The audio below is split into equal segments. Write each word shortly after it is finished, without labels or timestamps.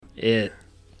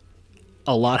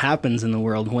A lot happens in the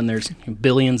world when there's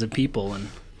billions of people, and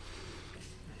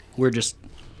we're just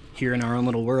here in our own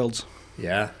little worlds.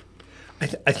 Yeah.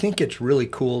 I think it's really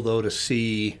cool, though, to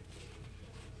see.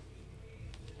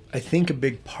 I think a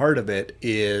big part of it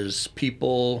is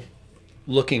people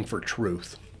looking for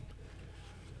truth.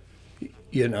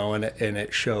 You know, and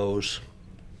it shows.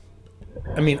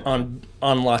 I mean, on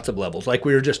lots of levels. Like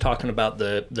we were just talking about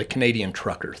the Canadian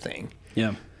trucker thing.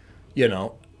 Yeah. You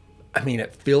know, I mean,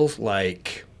 it feels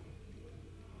like,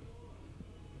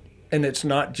 and it's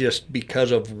not just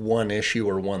because of one issue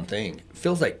or one thing. It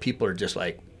feels like people are just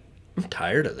like, I'm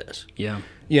tired of this. Yeah.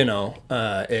 You know,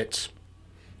 it's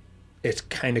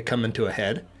kind of coming to a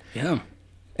head. Yeah.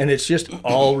 And it's just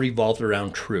all revolved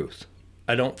around truth.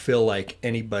 I don't feel like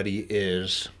anybody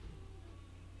is,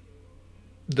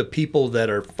 the people that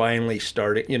are finally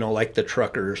starting, you know, like the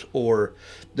truckers or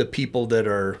the people that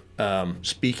are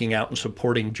speaking out and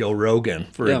supporting Joe Rogan,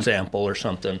 for example, or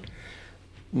something,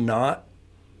 not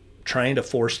trying to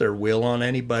force their will on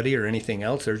anybody or anything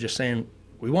else. They're just saying,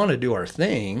 we want to do our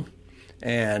thing,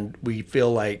 and we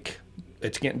feel like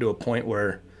it's getting to a point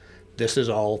where this is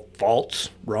all false,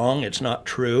 wrong, it's not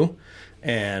true,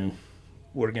 and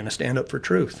we're going to stand up for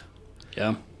truth.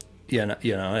 Yeah. You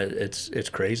know, it's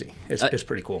crazy. It's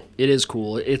pretty cool. It is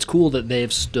cool. It's cool that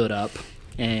they've stood up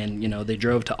and, you know, they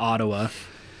drove to Ottawa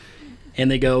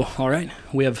and they go, all right,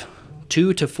 we have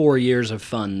 2 to 4 years of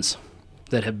funds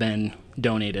that have been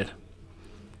donated.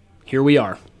 Here we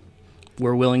are.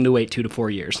 We're willing to wait 2 to 4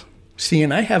 years. See,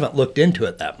 and I haven't looked into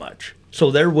it that much. So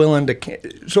they're willing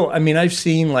to, so I mean, I've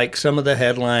seen like some of the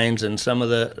headlines and some of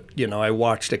the, you know, I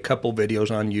watched a couple videos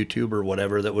on YouTube or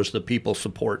whatever that was the people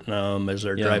supporting them as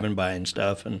they're driving by and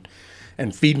stuff, and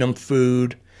feeding them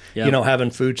food, you know,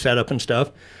 having food set up and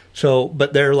stuff. So,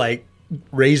 but they're like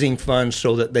raising funds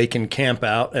so that they can camp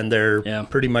out, and they're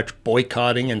pretty much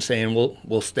boycotting and saying,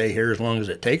 we'll stay here as long as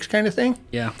it takes, kind of thing.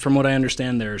 Yeah, from what I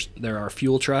understand, there are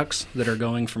fuel trucks that are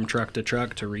going from truck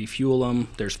to refuel them.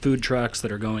 There's food trucks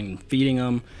that are going and feeding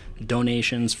them.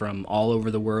 Donations from all over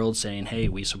the world saying, hey,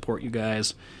 we support you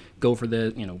guys. Go for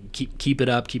the, you know, keep it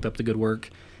up, keep up the good work.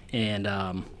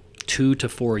 And 2 to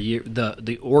 4 years,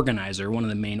 the organizer, one of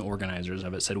the main organizers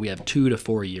of it, said we have 2 to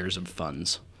 4 years of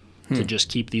funds to just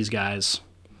keep these guys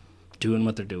doing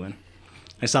what they're doing.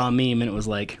 I saw a meme, and it was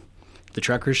like, the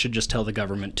truckers should just tell the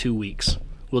government 2 weeks.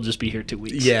 We'll just be here 2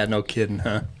 weeks. Yeah, no kidding,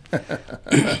 huh?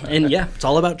 And yeah, it's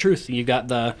all about truth. You got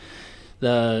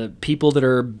the people that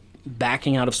are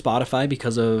backing out of Spotify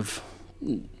because of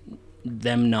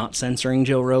them not censoring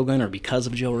Joe Rogan or because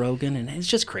of Joe Rogan, and it's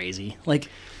just crazy. Like,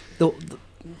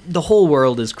 the whole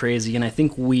world is crazy, and I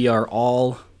think we are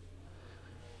all...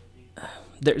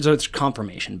 There's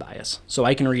confirmation bias. So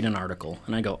I can read an article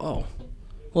and I go, oh,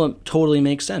 well, it totally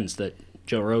makes sense that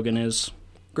Joe Rogan is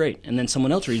great. And then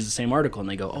someone else reads the same article and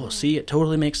they go, oh, see, it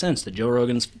totally makes sense that Joe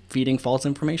Rogan's feeding false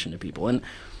information to people. And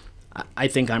I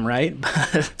think I'm right,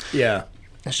 but yeah,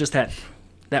 it's just that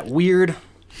weird.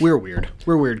 We're weird.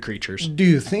 We're weird creatures. Do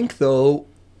you think, though,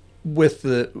 with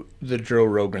the Joe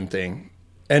Rogan thing,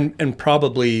 and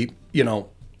probably, you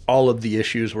know, all of the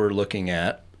issues we're looking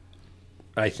at,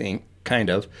 I think,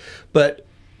 kind of, but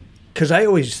because I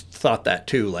always thought that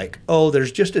too, like, oh,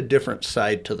 there's just a different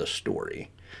side to the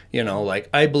story. You know, like,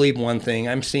 I believe one thing,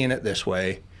 I'm seeing it this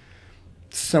way,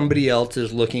 somebody else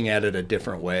is looking at it a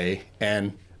different way,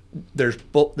 and there's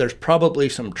probably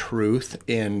some truth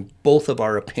in both of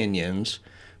our opinions,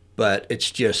 but it's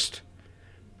just,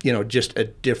 you know, just a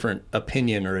different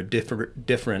opinion or a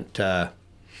different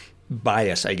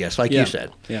bias, I guess, like you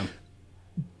said. Yeah.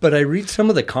 But I read some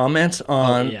of the comments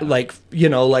on, like, you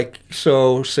know, like,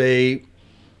 so say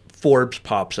Forbes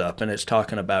pops up and it's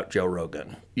talking about Joe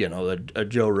Rogan, you know, a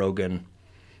Joe Rogan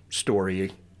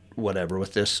story, whatever,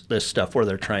 with this stuff where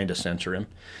they're trying to censor him.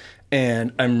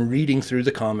 And I'm reading through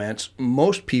the comments.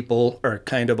 Most people are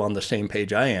kind of on the same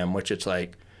page I am, which it's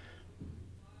like,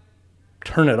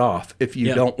 turn it off if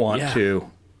you don't want to.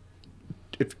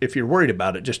 If you're worried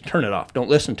about it, just turn it off. Don't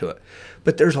listen to it.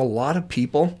 But there's a lot of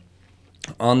people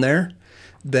on there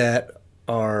that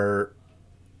are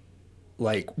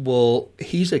like, well,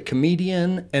 he's a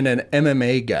comedian and an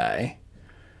MMA guy.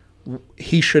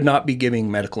 He should not be giving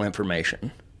medical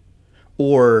information.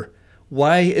 Or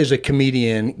why is a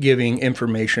comedian giving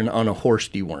information on a horse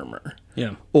dewormer?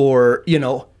 Yeah. Or, you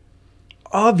know,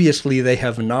 obviously they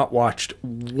have not watched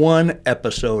one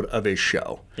episode of his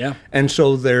show. Yeah. And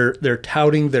so they're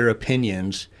touting their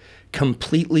opinions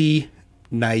completely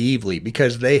naively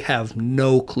because they have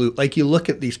no clue. Like, you look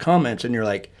at these comments and you're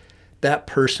like, that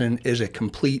person is a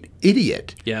complete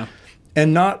idiot. Yeah.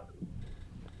 And not,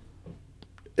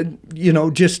 you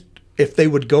know, just if they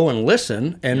would go and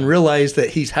listen and realize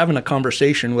that he's having a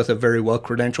conversation with a very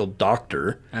well-credentialed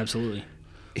doctor. Absolutely.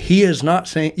 He is not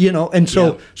saying, and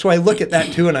so I look at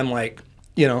that too, and I'm like,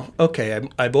 okay,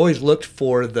 I've always looked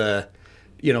for the,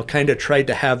 kind of tried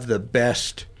to have the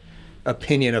best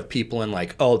opinion of people and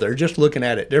like, oh, they're just looking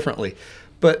at it differently.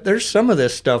 But there's some of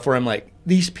this stuff where I'm like,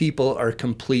 these people are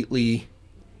completely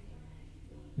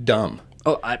dumb.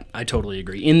 Oh, I totally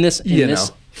agree. In this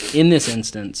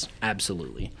instance,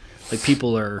 absolutely. Like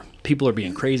people are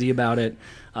being crazy about it.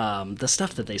 The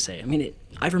stuff that they say. I mean,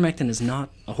 ivermectin is not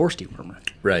a horse dewormer.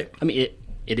 Right. I mean,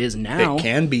 it is now. It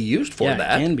can be used for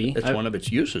that. It can be. It's one of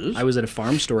its uses. I was at a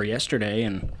farm store yesterday,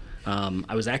 and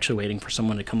I was actually waiting for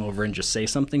someone to come over and just say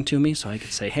something to me so I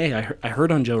could say, hey, I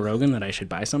heard on Joe Rogan that I should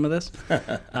buy some of this,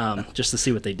 just to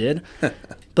see what they did.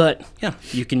 But, yeah,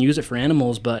 you can use it for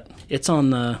animals, but it's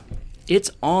on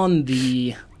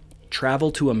the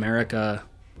Travel to America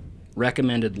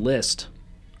recommended list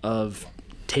of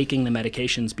taking the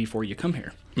medications before you come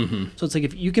here. Mm-hmm. So it's like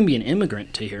if you can be an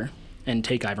immigrant to here and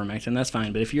take ivermectin, that's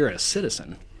fine. But if you're a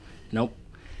citizen, nope.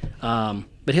 But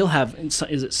he'll have, is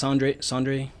it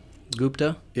Sanjay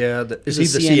Gupta? Yeah, is he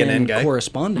the CNN guy?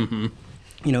 Correspondent.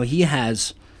 Mm-hmm. He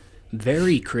has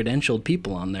very credentialed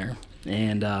people on there,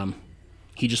 and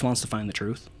he just wants to find the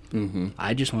truth. Mm-hmm.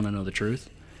 I just want to know the truth.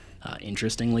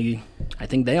 Interestingly, I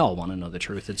think they all want to know the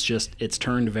truth. It's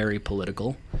turned very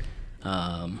political.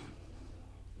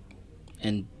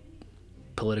 And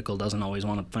political doesn't always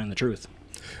want to find the truth.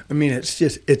 I mean,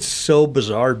 it's so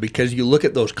bizarre because you look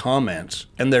at those comments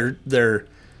and they're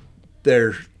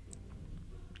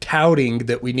touting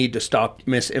that we need to stop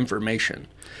misinformation.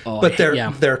 But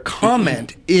their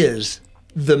comment is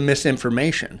the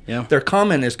misinformation. Yeah. Their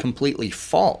comment is completely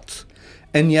false.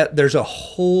 And yet there's a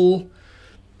whole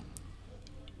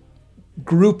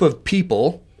group of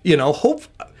people,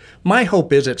 my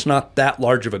hope is it's not that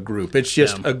large of a group. It's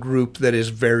just a group that is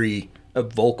very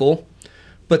vocal.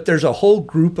 But there's a whole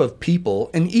group of people,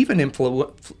 and even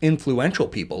influential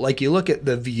people. Like you look at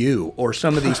The View or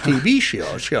some of these TV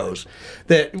shows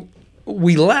that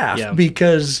we laugh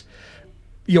because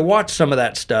you watch some of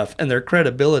that stuff and their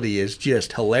credibility is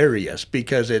just hilarious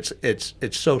because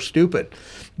it's so stupid.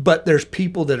 But there's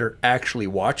people that are actually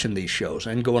watching these shows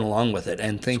and going along with it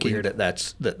and thinking that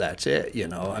that's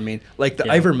it. I mean, like the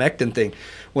ivermectin thing.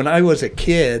 When I was a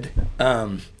kid,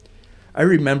 I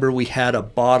remember we had a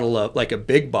bottle of, like a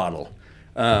big bottle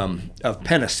of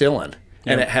penicillin.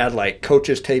 And it had like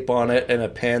coach's tape on it and a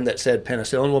pen that said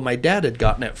penicillin. Well, my dad had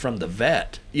gotten it from the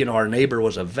vet. Our neighbor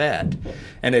was a vet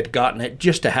and had gotten it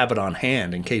just to have it on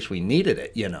hand in case we needed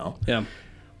it, Yeah.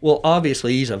 Well,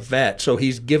 obviously he's a vet, so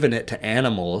he's given it to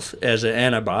animals as an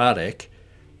antibiotic.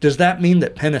 Does that mean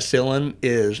that penicillin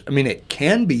it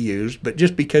can be used, but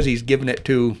just because he's given it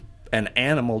to an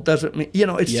animal doesn't mean,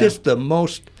 it's just the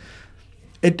most,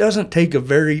 it doesn't take a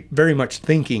very, very much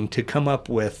thinking to come up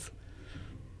with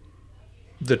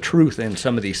the truth in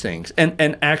some of these things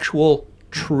and actual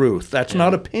truth. That's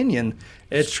not opinion.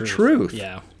 It's truth.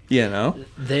 Yeah.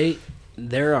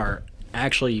 There are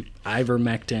actually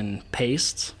ivermectin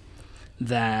pastes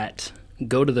that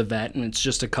go to the vet, and it's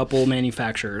just a couple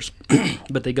manufacturers,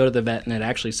 but they go to the vet and it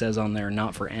actually says on there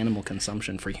not for animal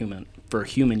consumption, for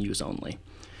human use only.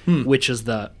 Which is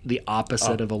the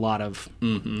opposite of a lot of,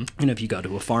 if you go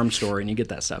to a farm store and you get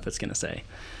that stuff, it's going to say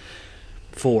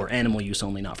for animal use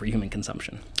only, not for human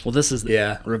consumption. Well, this is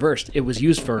reversed. It was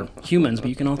used for humans, but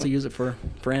you can also use it for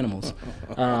animals.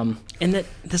 And that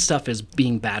this stuff is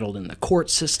being battled in the court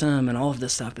system and all of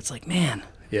this stuff. It's like, man,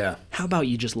 how about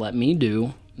you just let me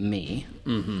do me?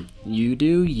 Mm-hmm. You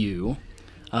do you.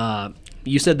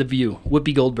 You said The View.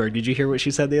 Whoopi Goldberg. Did you hear what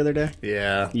she said the other day?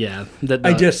 Yeah. Yeah.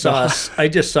 I just saw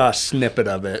a snippet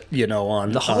of it,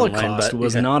 on the Holocaust online, but,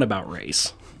 was not about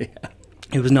race. Yeah.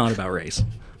 It was not about race.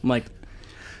 I'm like,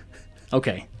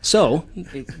 okay. So,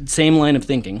 same line of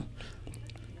thinking.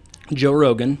 Joe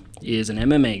Rogan is an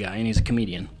MMA guy and he's a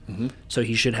comedian. Mm-hmm. So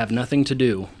he should have nothing to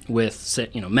do with,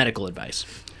 medical advice.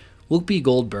 Whoopi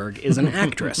Goldberg is an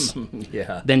actress.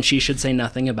 Then she should say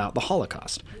nothing about the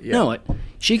Holocaust. Yeah. No,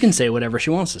 she can say whatever she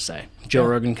wants to say. Joe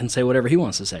Rogan can say whatever he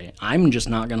wants to say. I'm just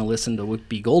not going to listen to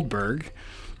Whoopi Goldberg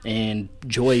and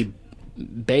Joy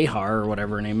Behar, or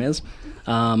whatever her name is.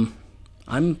 I'm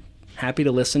happy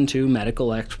to listen to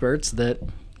medical experts that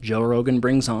Joe Rogan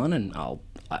brings on, and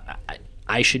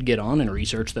I should get on and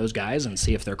research those guys and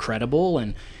see if they're credible.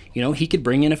 And, he could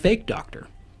bring in a fake doctor.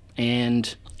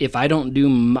 And if I don't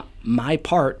do my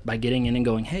part by getting in and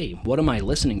going, hey, what am I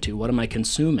listening to? What am I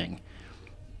consuming?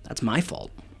 That's my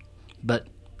fault. But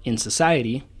in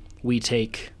society, we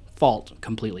take fault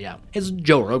completely out. It's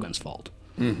Joe Rogan's fault.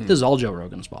 This is all Joe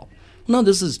Rogan's fault. No,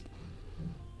 this is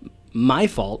my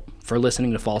fault for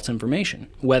listening to false information,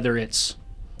 whether it's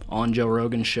on Joe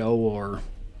Rogan's show or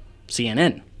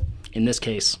CNN. In this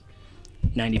case,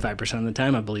 95% of the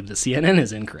time, I believe that CNN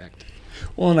is incorrect.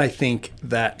 Well, and I think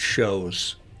that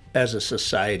shows as a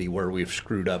society where we've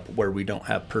screwed up, where we don't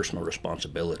have personal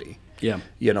responsibility. Yeah.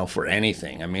 You know, for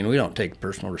anything. I mean, we don't take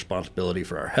personal responsibility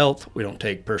for our health. We don't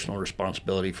take personal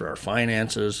responsibility for our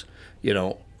finances, you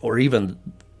know, or even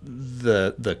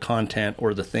the content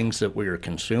or the things that we are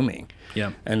consuming.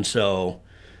 Yeah. And so,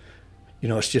 you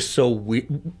know, it's just so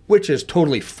which is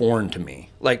totally foreign to me.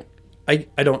 Like, I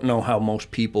don't know how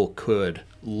most people could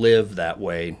live that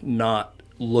way, not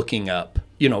looking up,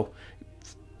 you know,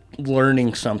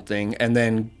 learning something and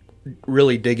then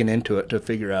really digging into it to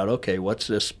figure out, okay, what's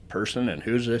this person and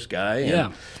who's this guy? And,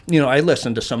 yeah. You know, I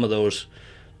listen to some of those,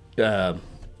 I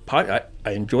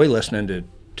enjoy listening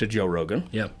to Joe Rogan.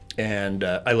 Yeah. And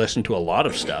I listen to a lot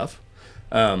of stuff.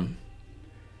 And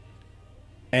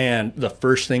the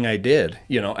first thing I did,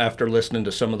 you know, after listening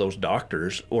to some of those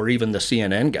doctors or even the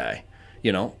CNN guy,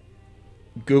 you know,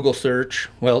 Google search,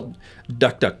 well,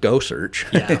 DuckDuckGo search,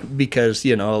 yeah. because,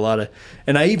 you know,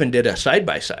 and I even did a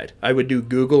side-by-side. I would do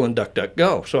Google and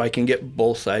DuckDuckGo so I can get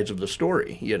both sides of the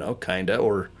story, you know, kind of,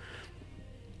 or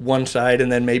one side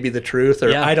and then maybe the truth, or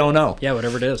yeah. I don't know. Yeah,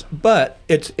 whatever it is. But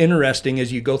it's interesting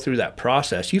as you go through that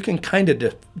process, you can kind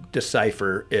of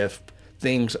decipher if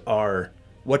things are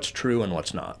what's true and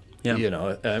what's not. Yeah. You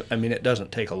know, I mean, it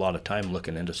doesn't take a lot of time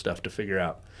looking into stuff to figure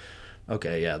out,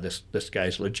 okay, yeah, this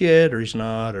guy's legit or he's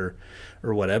not or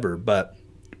whatever. But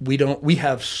we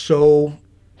have so,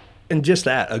 and just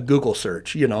that, a Google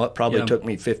search, you know, it probably took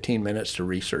me 15 minutes to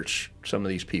research some of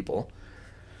these people,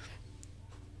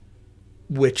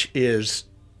 which is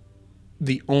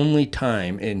the only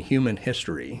time in human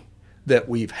history that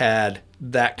we've had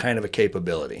that kind of a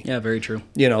capability. Yeah, very true.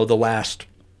 You know, the last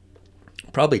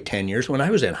probably 10 years, when I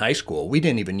was in high school, we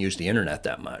didn't even use the internet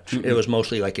that much. Mm-mm. It was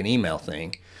mostly like an email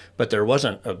thing, but there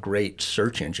wasn't a great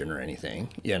search engine or anything,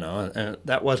 you know, and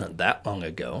that wasn't that long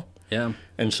ago. Yeah.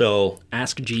 And so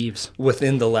Ask Jeeves.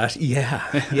 Within the last, yeah,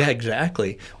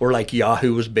 exactly. Or like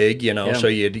Yahoo was big, you know, yeah. So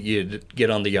you'd get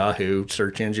on the Yahoo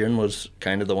search engine was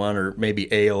kind of the one, or maybe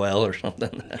AOL or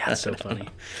something. Yeah, that's so funny.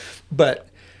 But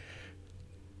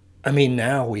I mean,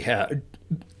 now we have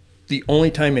the only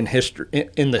time in history,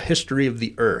 in the history of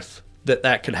the earth,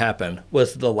 that could happen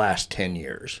was the last 10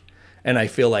 years. And I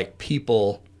feel like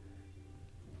people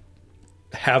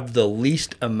have the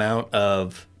least amount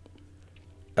of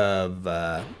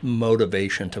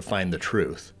motivation to find the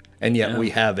truth, and yet we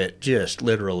have it just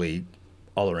literally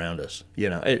all around us.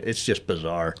 You know, it's just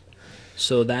bizarre.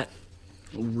 So that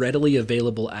readily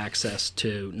available access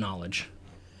to knowledge,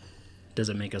 does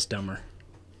it make us dumber?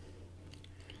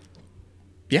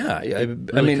 Yeah,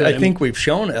 I mean, I think we've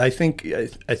shown it. I think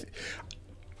as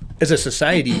a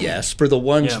society, yes. For the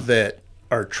ones that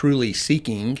are truly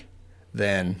seeking,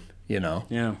 then, you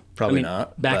know, probably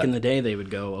not. Back in the day, they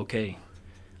would go, okay,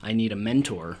 I need a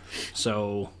mentor,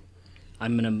 so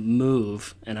I'm going to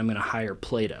move and I'm going to hire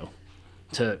Plato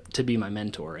to be my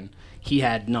mentor. And he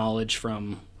had knowledge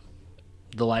from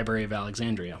the Library of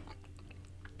Alexandria.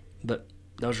 But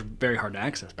those were very hard to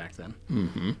access back then.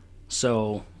 Mm-hmm.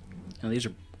 So, you know, these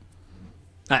are,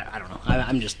 I don't know.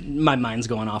 I'm just, my mind's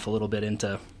going off a little bit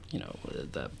into, you know,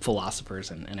 the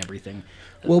philosophers and everything.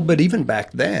 Well, but even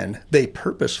back then, they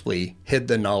purposefully hid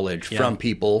the knowledge from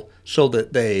people so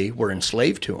that they were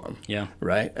enslaved to them. Yeah.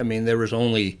 Right? I mean, there was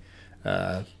only,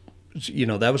 you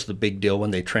know, that was the big deal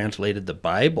when they translated the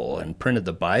Bible and printed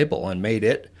the Bible and made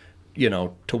it, you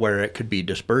know, to where it could be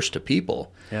dispersed to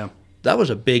people. Yeah. That was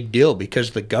a big deal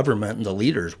because the government and the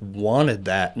leaders wanted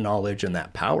that knowledge and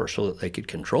that power so that they could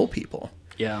control people.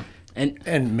 Yeah.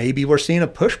 And maybe we're seeing a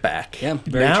pushback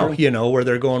now, true. You know, where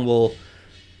they're going, well,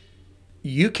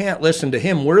 you can't listen to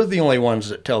him. We're the only ones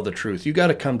that tell the truth. You got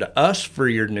to come to us for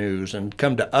your news and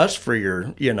come to us for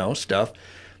your, you know, stuff.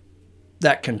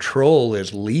 That control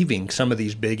is leaving some of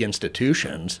these big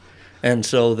institutions, and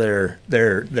so they're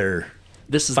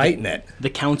this is fighting it. The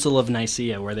Council of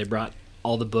Nicaea, where they brought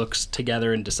all the books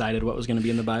together and decided what was going to be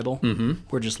in the Bible. Mm-hmm.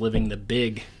 We're just living the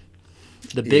big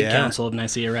Council of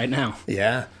Nicaea right now.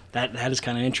 Yeah. That is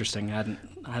kind of interesting. I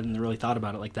hadn't really thought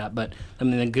about it like that. But I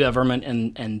mean, the government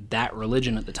and that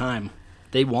religion at the time,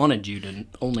 they wanted you to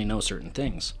only know certain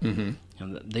things. Mm-hmm. You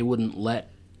know, they wouldn't let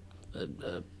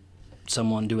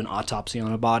someone do an autopsy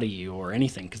on a body or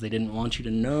anything because they didn't want you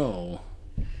to know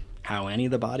how any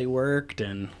of the body worked.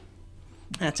 And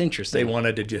that's interesting. They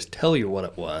wanted to just tell you what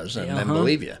it was and then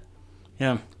believe you.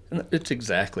 Yeah. And it's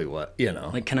exactly what, you know.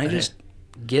 Like, can I just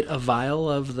get a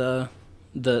vial of the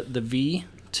the V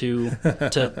to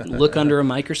look under a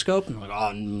microscope, and I'm like,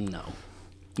 oh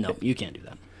no, you can't do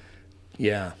that.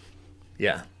 Yeah.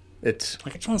 It's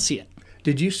like, I just want to see it.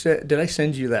 Did I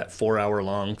send you that 4-hour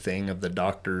long thing of the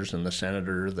doctors and the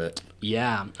senator that?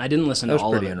 Yeah, I didn't listen to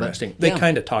all of it. That was pretty interesting. They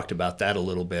kind of talked about that a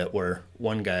little bit, where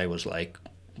one guy was like,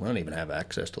 we don't even have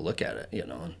access to look at it,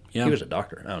 and he was a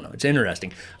doctor. I don't know. It's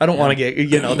interesting. I don't want to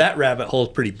get, that rabbit hole's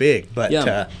pretty big, but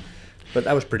that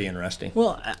was pretty interesting.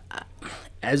 Well,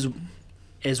 as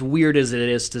weird as it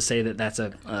is to say that that's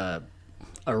a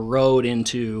road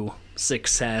into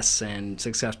success and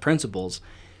success principles,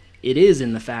 it is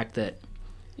in the fact that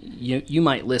you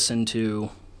might listen to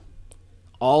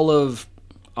all of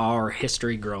our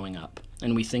history growing up,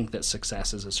 and we think that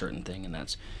success is a certain thing, and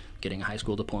that's getting a high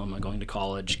school diploma, going to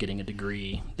college, getting a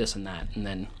degree, this and that, and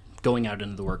then going out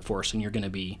into the workforce, and you're going to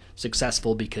be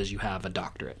successful because you have a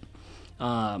doctorate.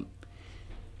 Well,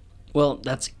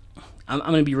 I'm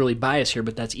going to be really biased here,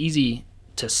 but that's easy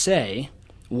to say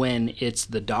when it's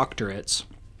the doctorates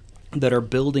that are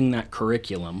building that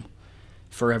curriculum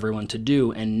for everyone to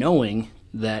do, and knowing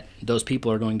that those people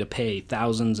are going to pay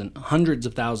thousands and hundreds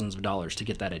of thousands of dollars to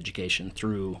get that education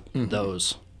through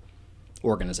those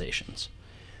organizations.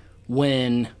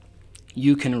 When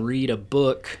you can read a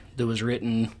book that was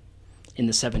written in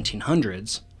the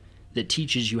 1700s that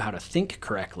teaches you how to think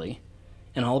correctly,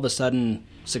 and all of a sudden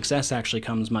success actually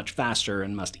comes much faster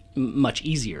and much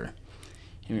easier.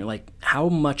 And you're like, how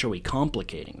much are we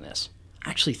complicating this? I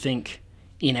actually think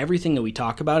in everything that we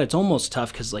talk about, it's almost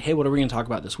tough because, like, hey, what are we going to talk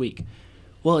about this week?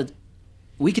 Well,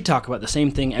 we could talk about the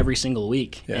same thing every single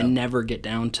week and never get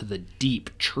down to the deep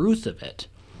truth of it,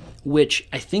 which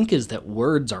I think is that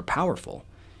words are powerful.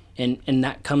 And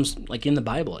that comes, like, in the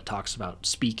Bible, it talks about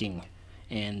speaking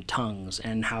and tongues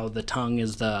and how the tongue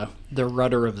is the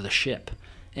rudder of the ship.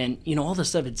 And, all this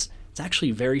stuff, it's actually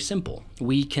very simple.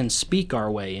 We can speak our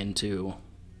way into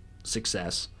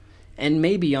success. And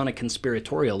maybe on a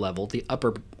conspiratorial level, the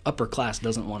upper class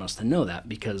doesn't want us to know that,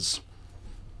 because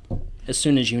as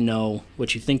soon as you know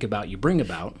what you think about, you bring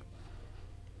about,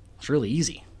 it's really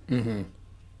easy. Mm-hmm.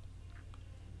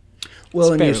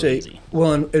 Well, and you say, easy.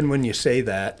 Well, and when you say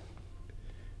that,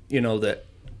 that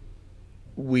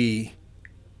we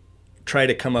try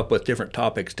to come up with different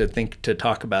topics to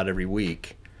talk about every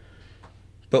week,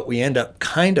 but we end up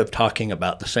kind of talking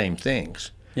about the same things.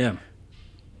 Yeah.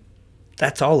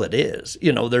 That's all it is.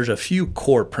 There's a few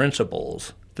core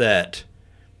principles that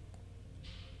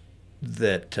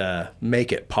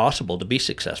make it possible to be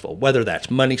successful, whether that's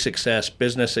money success,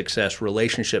 business success,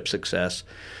 relationship success.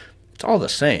 It's all the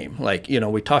same. Like,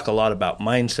 we talk a lot about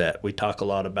mindset. We talk a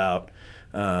lot about,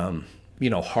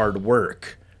 hard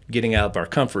work, getting out of our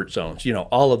comfort zones,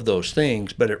 all of those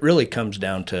things. But it really comes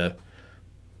down to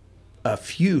a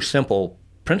few simple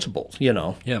principles,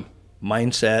 Yeah.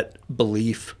 Mindset,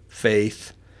 belief,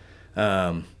 faith,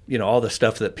 all the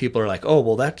stuff that people are like, oh,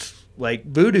 well, that's like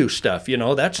voodoo stuff,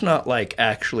 that's not like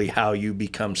actually how you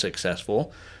become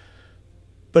successful.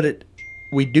 But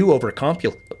we do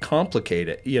overcomplicate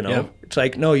it, Yeah. It's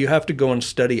like, no, you have to go and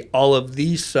study all of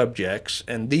these subjects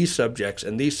and these subjects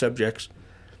and these subjects.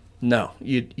 No,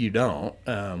 you don't.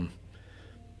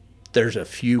 There's a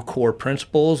few core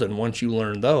principles, and once you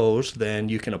learn those, then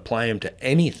you can apply them to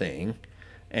anything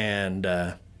and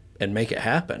make it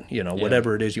happen,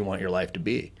 whatever it is you want your life to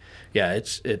be. Yeah,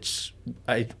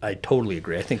 I totally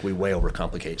agree. I think we way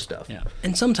overcomplicate stuff. Yeah,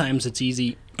 and sometimes it's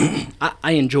easy.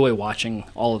 I enjoy watching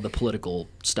all of the political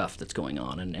stuff that's going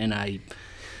on, and I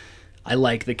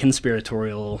like the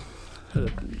conspiratorial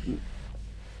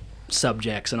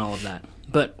subjects and all of that.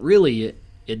 But really,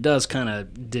 it does kind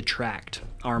of detract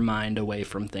our mind away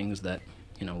from things that,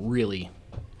 really,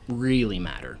 really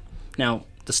matter. Now,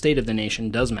 the state of the nation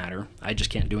does matter. I just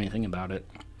can't do anything about it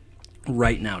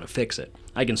right now to fix it.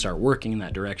 I can start working in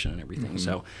that direction and everything.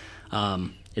 So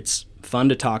it's fun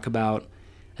to talk about.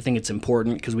 I think it's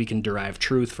important because we can derive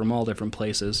truth from all different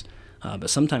places. But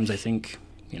sometimes I think,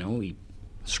 we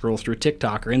scroll through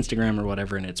TikTok or Instagram or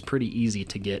whatever, and it's pretty easy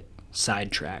to get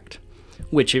sidetracked.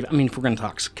 Which, if we're going to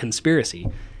talk conspiracy,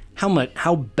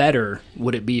 how better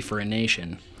would it be for a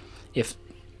nation if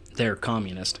they're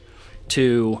communist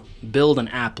to build an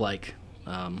app like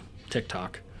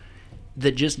TikTok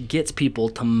that just gets people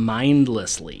to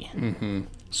mindlessly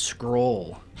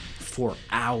scroll for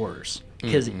hours,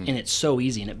 and it's so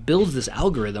easy, and it builds this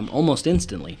algorithm almost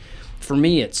instantly. For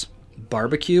me, it's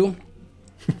barbecue,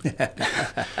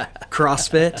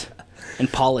 CrossFit,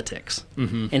 and politics,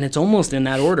 and it's almost in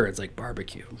that order. It's like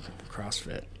barbecue,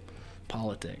 CrossFit,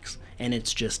 politics, and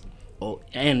it's just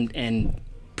and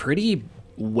pretty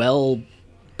well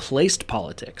placed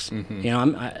politics.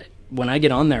 when I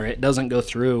get on there, it doesn't go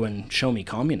through and show me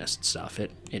communist stuff.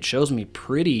 It shows me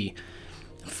pretty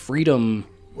freedom.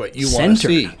 What you want to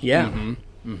see. Yeah.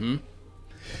 Mm-hmm. Mm-hmm.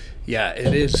 Yeah,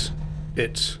 it is.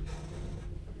 It's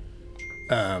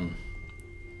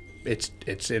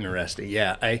interesting.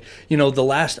 Yeah, I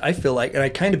feel like, and I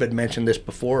kind of had mentioned this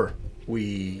before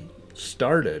we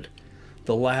started.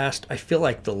 I feel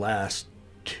like the last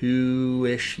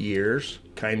 2-ish years,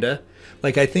 kinda.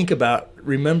 Like I think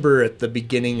remember at the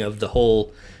beginning of the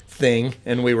whole thing,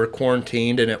 and we were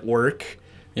quarantined and at work.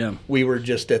 Yeah. We were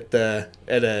just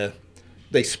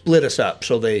they split us up,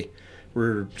 so they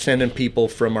were sending people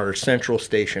from our central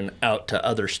station out to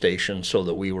other stations so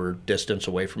that we were distance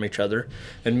away from each other.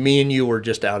 And me and you were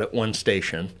just out at one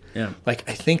station. Yeah. Like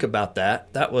I think about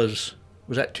that. That was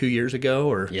that 2 years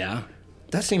ago or? Yeah.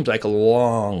 That seems like a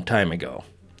long time ago.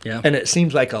 Yeah. And it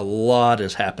seems like a lot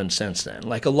has happened since then.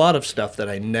 Like a lot of stuff that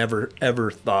I never,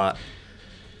 ever thought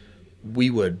we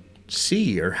would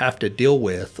see or have to deal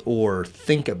with or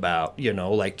think about,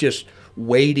 like just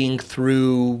wading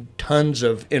through tons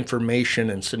of information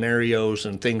and scenarios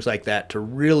and things like that to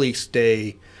really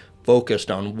stay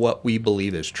focused on what we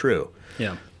believe is true.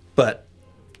 Yeah. But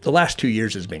the last 2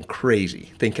 years has been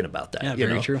crazy thinking about that. Yeah,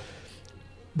 very true.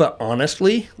 But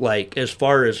honestly, like as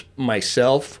far as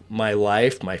myself, my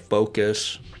life, my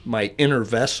focus, my inner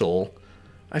vessel,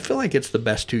 I feel like it's the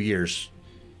best 2 years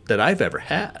that I've ever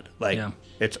had. Like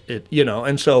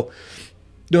and so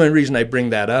the only reason I bring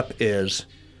that up is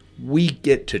we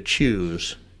get to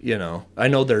choose, I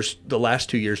know the last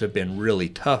 2 years have been really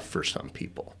tough for some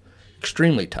people,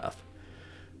 extremely tough.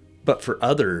 But for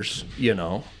others,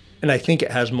 and I think it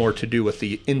has more to do with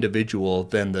the individual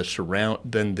than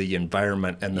the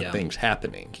environment and the things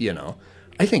happening,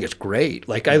 I think it's great.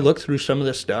 Like I look through some of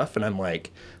this stuff and I'm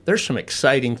like, there's some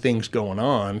exciting things going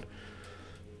on.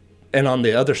 And on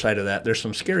the other side of that, there's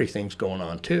some scary things going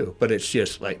on too. But it's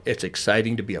just like, it's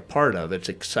exciting to be a part of. It's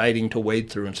exciting to wade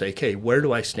through and say, okay, where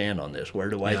do I stand on this? Where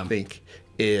do I think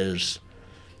is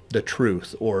the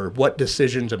truth? Or what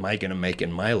decisions am I going to make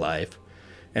in my life?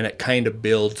 And it kind of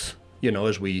builds,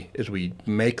 as we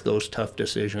make those tough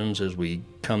decisions, as we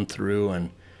come through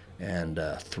and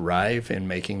thrive in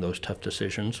making those tough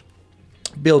decisions,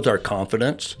 builds our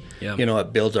confidence. Yeah.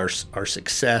 It builds our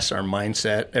success, our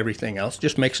mindset, everything else.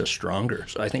 Just makes us stronger.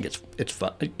 So I think it's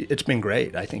fun. It's been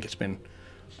great. I think it's been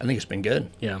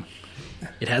good. Yeah,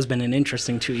 it has been an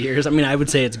interesting 2 years. I mean, I would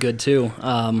say it's good too.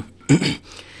 I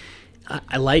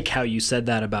like how you said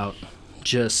that about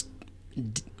just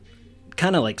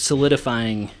kind of like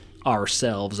solidifying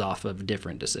ourselves off of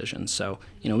different decisions. So,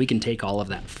 we can take all of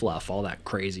that fluff, all that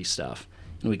crazy stuff,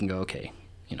 and we can go, okay,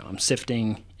 I'm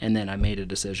sifting, and then I made a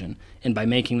decision. And by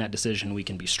making that decision, we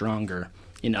can be stronger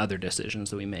in other decisions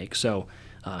that we make. So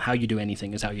how you do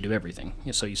anything is how you do everything.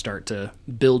 So you start to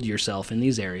build yourself in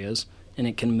these areas, and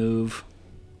it can move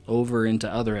over into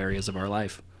other areas of our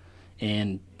life.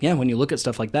 And, when you look at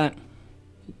stuff like that,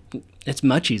 it's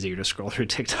much easier to scroll through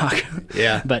TikTok.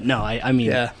 Yeah. But no, I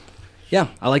mean, I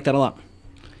like that a lot.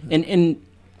 And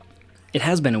it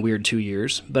has been a weird 2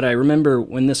 years, but I remember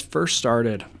when this first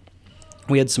started,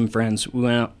 we had some friends. We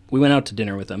went out to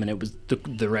dinner with them, and it was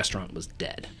the restaurant was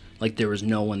dead. Like there was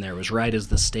no one there. It was right as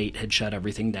the state had shut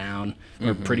everything down,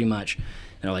 or pretty much. And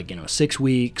they're like, 6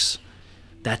 weeks.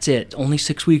 That's it. Only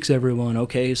 6 weeks, everyone.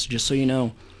 Okay, so just so you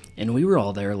know. And we were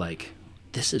all there like,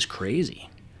 this is crazy.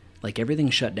 Like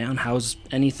everything's shut down. How's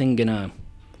anything gonna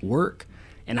work?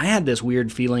 And I had this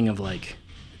weird feeling of like,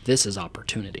 this is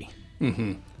opportunity.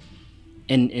 Mm-hmm.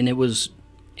 And it was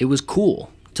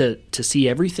cool to see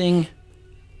everything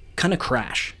kind of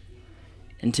crash,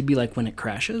 and to be like, when it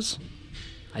crashes,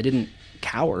 I didn't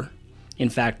cower. In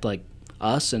fact, like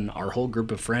us and our whole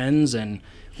group of friends, and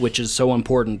which is so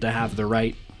important to have the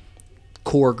right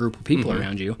core group of people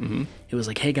around you. It was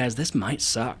like, hey guys, this might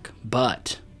suck,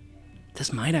 but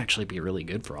this might actually be really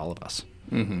good for all of us.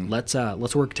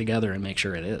 Let's work together and make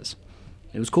sure it is.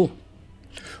 It was cool.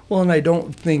 Well, and I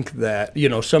don't think that,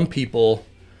 some people,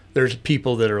 there's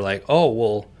people that are like, oh,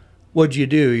 well, what'd you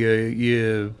do?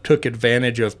 You took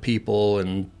advantage of people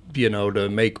and, to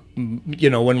make,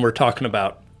 when we're talking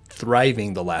about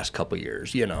thriving the last couple of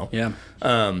years, Yeah.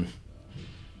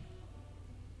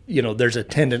 There's a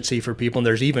tendency for people, and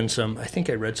there's even I think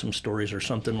I read some stories or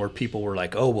something where people were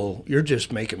like, oh, well, you're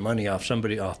just making money off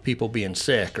people being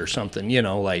sick or something,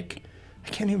 like, I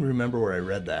can't even remember where I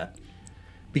read that,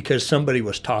 because somebody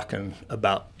was talking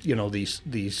about,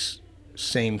 these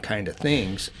same kind of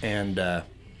things, and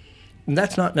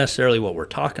that's not necessarily what we're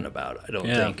talking about, I don't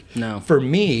think. No. For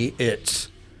me, it's,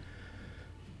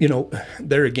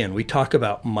 there again, we talk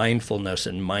about mindfulness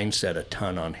and mindset a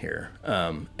ton on here.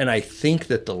 And I think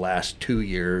that the last 2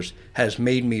 years has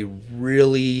made me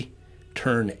really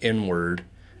turn inward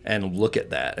and look at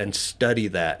that and study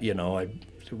that. I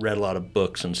read a lot of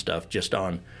books and stuff just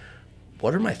on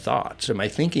what are my thoughts? Am I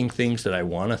thinking things that I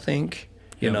want to think?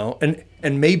 And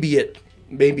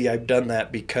maybe I've done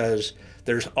that because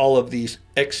there's all of these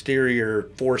exterior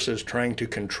forces trying to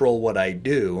control what I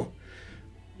do,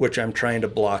 which I'm trying to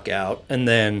block out. And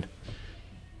then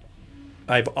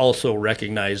I've also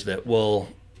recognized that, well,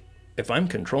 if I'm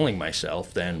controlling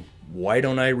myself, then why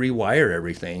don't I rewire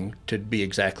everything to be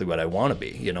exactly what I want to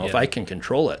be? If I can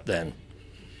control it, then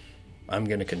I'm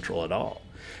going to control it all.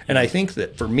 And I think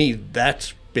that for me,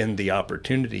 that's been the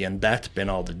opportunity, and that's been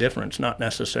all the difference. Not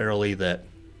necessarily that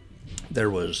there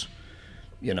was,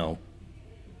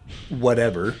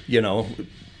 whatever,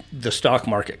 the stock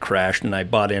market crashed and I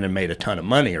bought in and made a ton of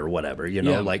money or whatever,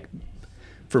 like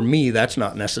for me, that's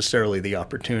not necessarily the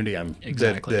opportunity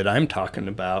that I'm talking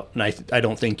about. And I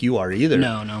don't think you are either.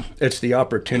 No. It's the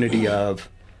opportunity of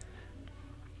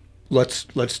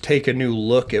let's take a new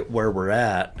look at where we're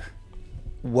at,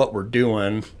 what we're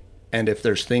doing, and if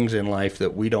there's things in life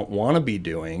that we don't want to be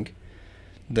doing,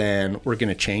 then we're going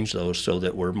to change those so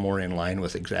that we're more in line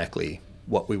with exactly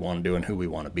what we want to do and who we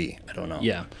want to be. I don't know.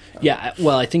 Yeah.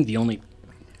 Well, I think the only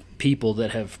people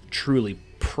that have truly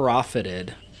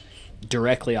profited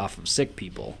directly off of sick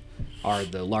people are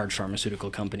the large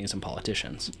pharmaceutical companies and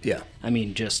politicians. Yeah. I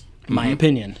mean, just my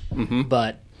opinion. Mm-hmm.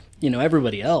 But,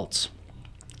 everybody else,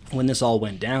 when this all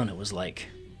went down, it was like,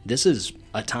 this is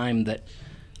a time that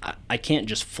I can't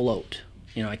just float.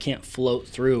 I can't float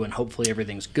through and hopefully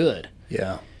everything's good.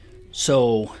 Yeah.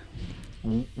 So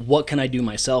what can I do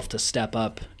myself to step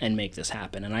up and make this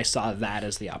happen? And I saw that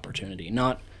as the opportunity,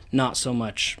 not so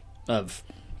much of,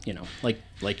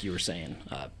 like you were saying,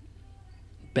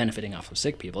 benefiting off of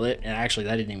sick people. And actually,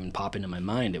 that didn't even pop into my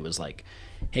mind. It was like,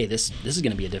 hey, this is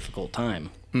going to be a difficult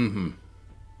time. Mm-hmm.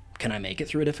 Can I make it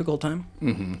through a difficult time?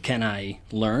 Mm-hmm. Can I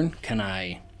learn? Can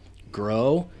I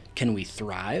grow? Can we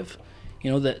thrive?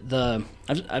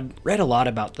 I've read a lot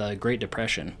about the Great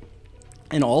Depression,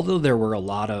 and although there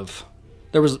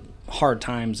was hard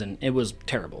times and it was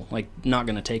terrible, like not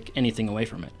going to take anything away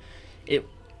from it.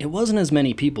 It wasn't as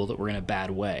many people that were in a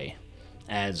bad way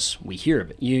as we hear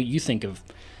of it. You think of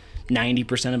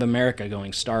 90% of America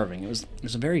going starving. It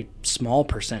was a very small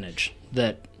percentage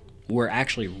that were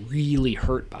actually really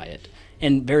hurt by it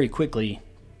and very quickly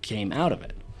came out of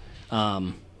it.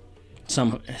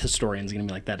 Some historians are going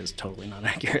to be like, that is totally not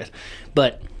accurate.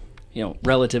 But,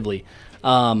 relatively,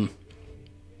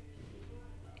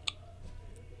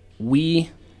 we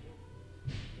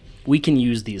can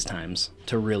use these times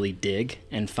to really dig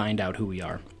and find out who we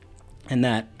are. And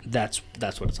that's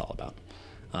what it's all about.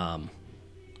 I'm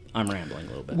rambling a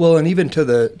little bit. Well, and even to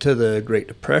the Great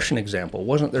Depression example,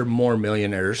 wasn't there more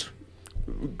millionaires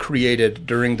created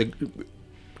during the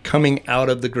coming out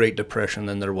of the Great Depression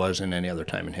than there was in any other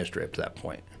time in history up to that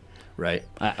point, right?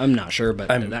 I'm not sure, but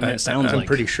it sounds like... I'm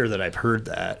pretty sure that I've heard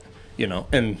that,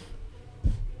 and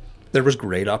there was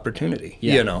great opportunity,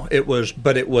 It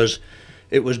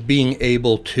was being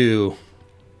able to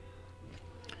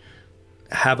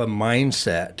have a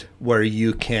mindset where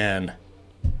you can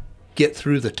get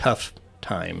through the tough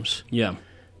times,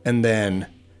 and then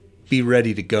be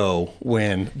ready to go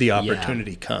when the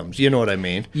opportunity comes. You know what I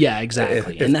mean? Yeah,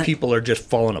 exactly. If people are just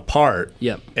falling apart,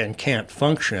 Yep. and can't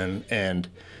function and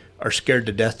are scared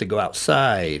to death to go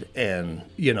outside and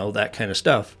that kind of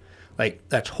stuff, like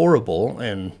that's horrible.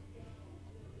 And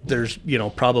there's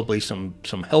probably some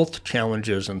health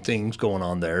challenges and things going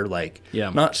on there. Like,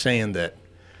 not saying that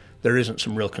there isn't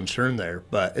some real concern there,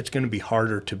 but it's going to be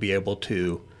harder to be able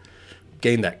to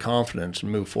gain that confidence and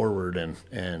move forward and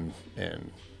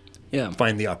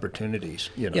find the opportunities,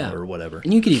 or whatever.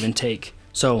 And you could even take,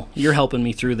 so you're helping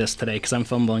me through this today because I'm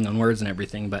fumbling on words and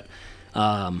everything, but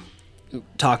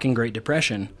talking Great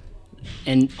Depression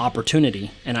and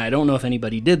opportunity, and I don't know if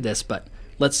anybody did this, but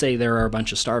let's say there are a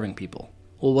bunch of starving people.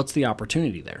 Well, what's the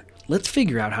opportunity there? Let's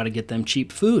figure out how to get them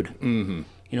cheap food.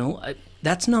 Mm-hmm.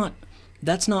 That's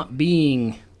not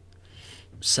being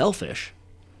selfish.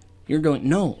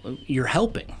 You're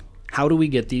helping. How do we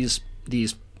get these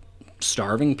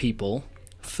starving people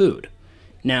food?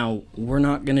 Now, we're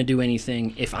not going to do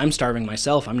anything. If I'm starving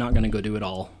myself, I'm not going to go do it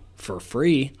all for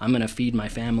free. I'm going to feed my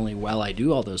family while I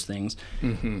do all those things.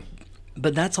 Mm-hmm.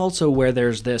 But that's also where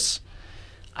there's this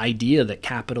idea that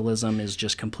capitalism is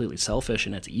just completely selfish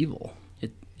and it's evil.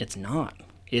 It's not.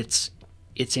 It's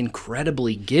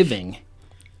incredibly giving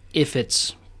if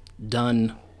it's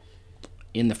done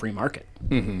in the free market.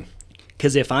 Mm-hmm.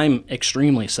 Because if I'm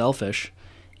extremely selfish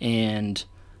and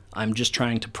I'm just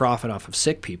trying to profit off of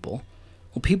sick people,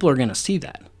 well, people are going to see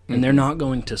that, and they're not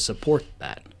going to support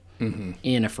that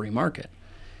in a free market.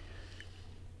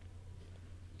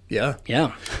 Yeah.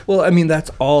 Yeah. Well, I mean,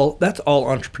 that's all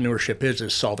entrepreneurship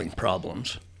is solving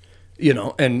problems,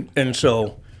 and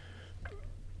so,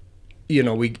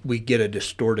 we get a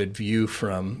distorted view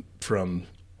from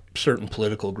certain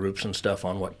political groups and stuff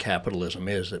on what capitalism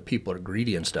is, that people are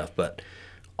greedy and stuff, but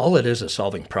all it is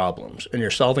solving problems, and you're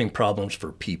solving problems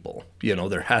for people.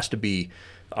 There has to be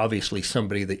obviously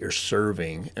somebody that you're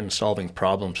serving and solving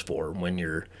problems for when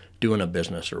you're doing a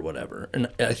business or whatever. And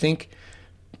I think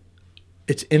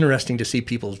it's interesting to see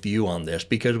people's view on this,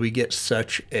 because we get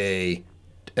such a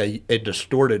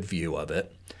distorted view of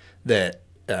it that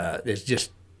is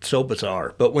just so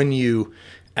bizarre. But when you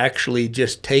actually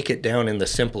just take it down in the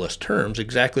simplest terms,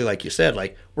 exactly like you said,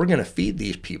 like, we're going to feed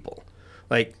these people.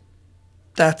 Like,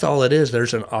 that's all it is.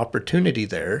 There's an opportunity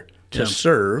there to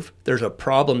serve. There's a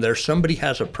problem there. Somebody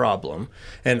has a problem,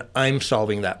 and I'm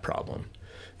solving that problem.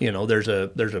 There's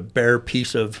a bare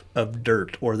piece of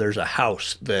dirt, or there's a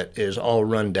house that is all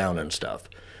run down and stuff.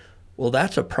 Well,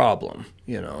 that's a problem,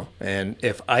 and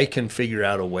if I can figure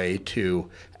out a way to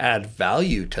add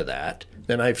value to that,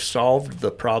 then I've solved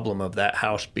the problem of that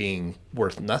house being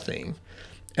worth nothing,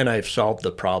 and I've solved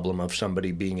the problem of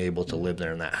somebody being able to live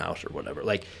there in that house or whatever.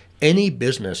 Like, any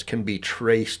business can be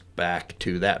traced back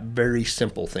to that very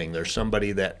simple thing. There's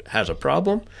somebody that has a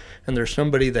problem, and there's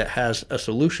somebody that has a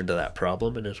solution to that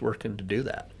problem and is working to do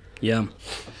that. Yeah.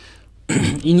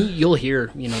 You'll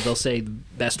hear, they'll say the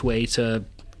best way to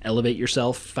elevate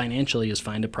yourself financially is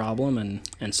find a problem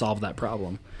and solve that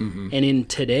problem. Mm-hmm. And in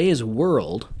today's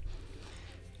world,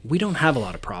 we don't have a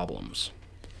lot of problems,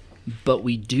 but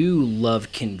we do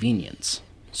love convenience.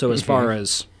 So as far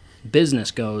as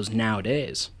business goes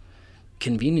nowadays,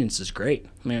 convenience is great.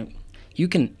 I mean, you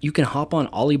can hop on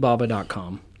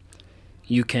Alibaba.com.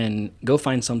 You can go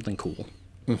find something cool,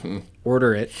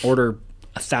 order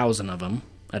 1,000 of them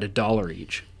at $1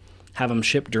 each, have them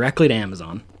shipped directly to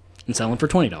Amazon, and sell them for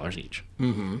 $20 each.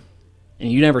 Mm-hmm.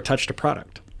 And you never touched a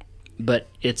product, but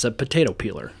it's a potato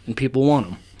peeler, and people want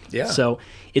them. Yeah. So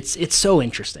it's so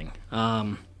interesting.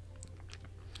 Well,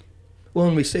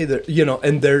 and we say that,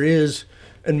 and there is,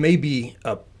 and maybe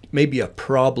a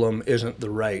problem isn't the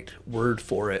right word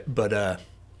for it, but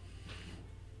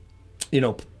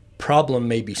problem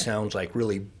maybe sounds like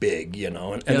really big,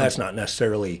 and that's not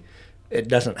necessarily. It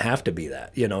doesn't have to be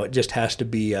that, it just has to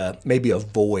be maybe a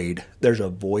void. There's a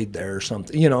void there or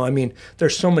something, I mean,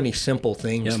 there's so many simple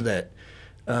things that,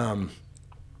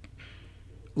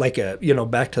 like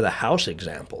back to the house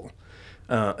example,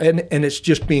 and it's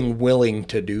just being willing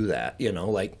to do that,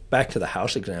 like back to the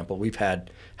house example, we've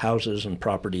had houses and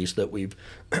properties that we've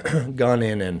gone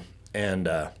in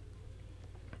and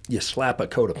you slap a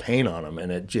coat of paint on them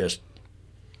and it just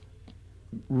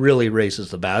really raises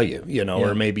the value,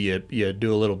 or maybe you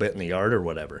do a little bit in the yard or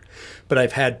whatever. But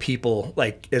I've had people,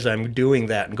 like, as I'm doing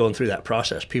that and going through that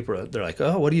process, they're like,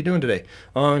 oh, what are you doing today?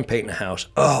 Oh, I'm painting a house.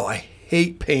 Oh, I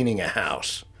hate painting a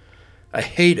house. I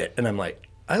hate it. And I'm like,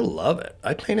 I love it.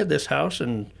 I painted this house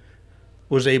and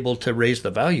was able to raise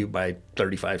the value by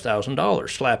 $35,000,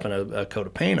 slapping a coat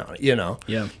of paint on it,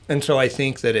 Yeah. And so I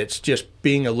think that it's just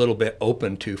being a little bit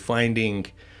open to finding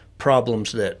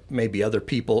problems that maybe other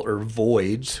people, or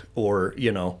voids, or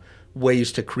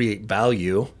ways to create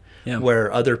value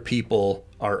where other people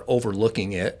are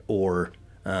overlooking it or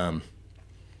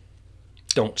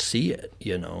don't see it,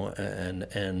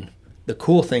 and the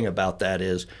cool thing about that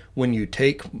is when you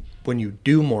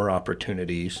do more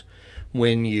opportunities,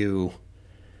 when you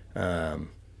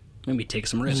maybe take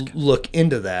some risk, look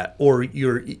into that, or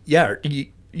you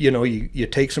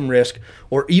take some risk,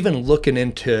 or even looking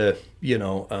into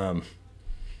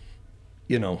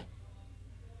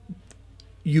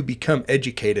you become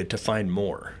educated to find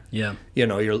more. Yeah.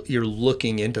 You're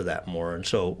looking into that more. And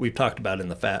so we've talked about in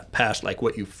the past, like,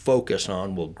 what you focus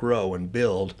on will grow and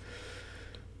build.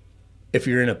 If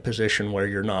you're in a position where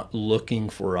you're not looking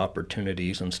for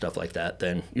opportunities and stuff like that,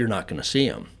 then you're not going to see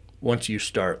them. Once you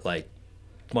start, like,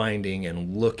 finding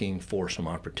and looking for some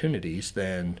opportunities,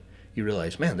 then you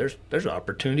realize, man, there's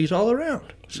opportunities all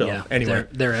around. So anyway,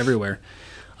 they're everywhere.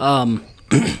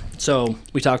 So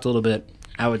we talked a little bit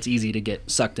how it's easy to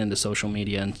get sucked into social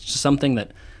media, and it's just something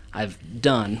that I've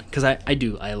done because I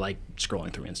like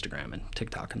scrolling through Instagram and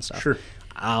TikTok and stuff. Sure.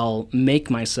 I'll make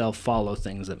myself follow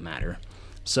things that matter.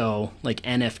 So like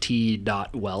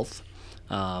NFT.wealth,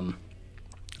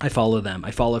 I follow them.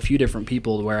 I follow a few different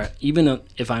people where even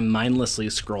if I'm mindlessly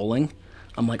scrolling,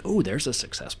 I'm like, oh, there's a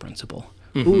success principle.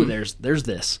 Mm-hmm. Ooh, there's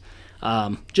this.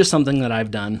 Just something that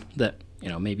I've done that,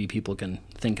 maybe people can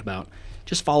think about.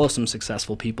 Just follow some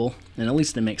successful people, and at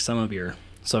least it makes some of your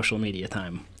social media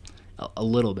time a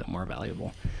little bit more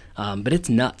valuable. But it's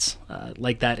nuts.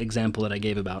 Like that example that I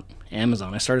gave about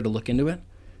Amazon, I started to look into it.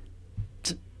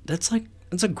 That's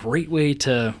a great way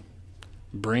to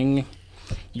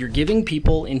you're giving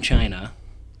people in China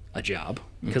a job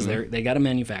because they got to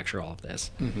manufacture all of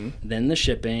this. Then the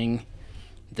shipping,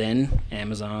 then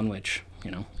Amazon, which,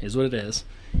 is what it is.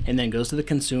 And then goes to the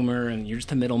consumer, and you're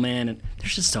just a middleman, and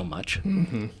there's just so much.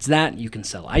 It's that you can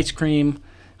sell ice cream,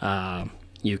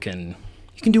 you can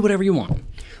do whatever you want.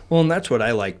 Well, and that's what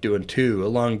I like doing too.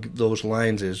 Along those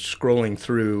lines is scrolling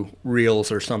through Reels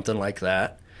or something like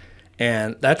that,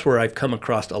 and that's where I've come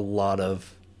across a lot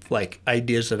of like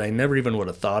ideas that I never even would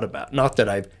have thought about. Not that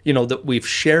that we've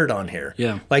shared on here.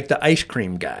 Yeah. Like the ice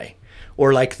cream guy.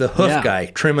 Or like the hoof guy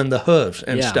trimming the hooves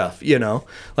and stuff,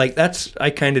 Like I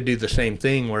kind of do the same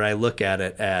thing where I look at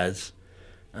it as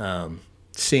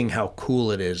seeing how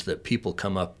cool it is that people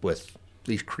come up with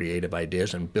these creative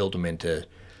ideas and build them into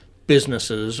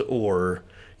businesses or,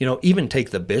 even take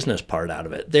the business part out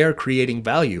of it. They are creating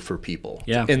value for people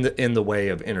in the way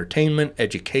of entertainment,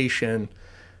 education.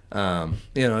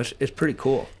 It's pretty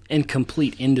cool. And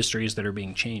complete industries that are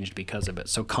being changed because of it.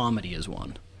 So comedy is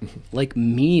one. Like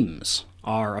memes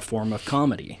are a form of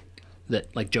comedy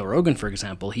that, like Joe Rogan, for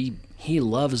example, he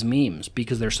loves memes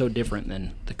because they're so different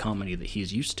than the comedy that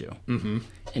he's used to. And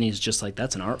he's just like,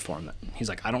 that's an art form. He's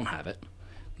like, I don't have it.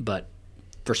 But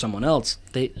for someone else,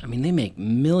 they make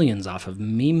millions off of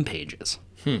meme pages.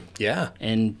 Yeah.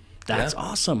 And that's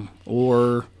awesome.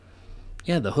 Or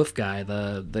the hoof guy,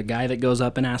 the guy that goes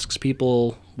up and asks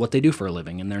people what they do for a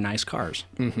living in their nice cars.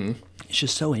 It's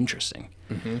just so interesting.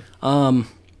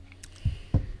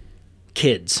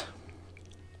 Kids.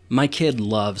 My kid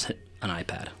loves an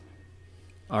iPad,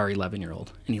 our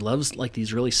 11-year-old, and he loves like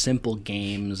these really simple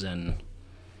games, and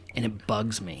it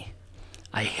bugs me.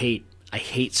 I hate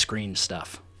screen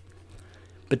stuff.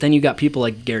 But then you got people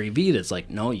like Gary Vee that's like,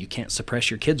 no, you can't suppress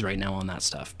your kids right now on that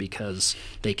stuff because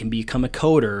they can become a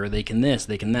coder, or they can this,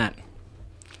 they can that.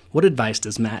 What advice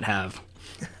does Matt have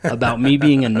about me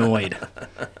being annoyed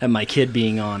at my kid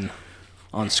being on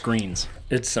screens?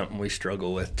 It's something we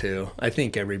struggle with too. I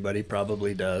think everybody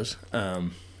probably does.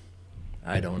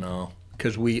 I don't know,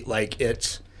 because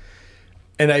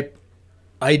and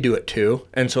I do it too,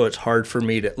 and so it's hard for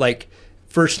me to like.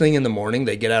 First thing in the morning,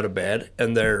 they get out of bed,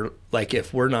 and they're like,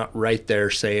 if we're not right there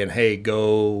saying, "Hey,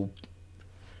 go,"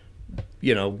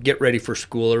 get ready for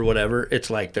school or whatever, it's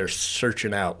like they're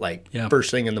searching out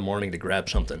first thing in the morning to grab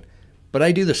something. But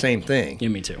I do the same thing. Yeah,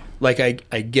 me too. Like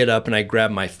I get up and I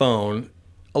grab my phone.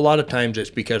 A lot of times it's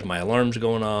because my alarm's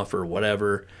going off or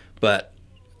whatever, but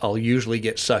I'll usually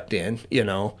get sucked in.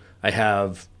 I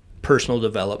have personal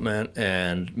development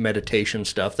and meditation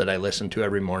stuff that I listen to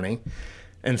every morning.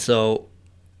 And so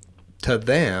to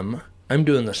them, I'm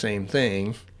doing the same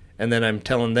thing. And then I'm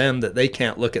telling them that they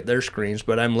can't look at their screens,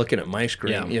 but I'm looking at my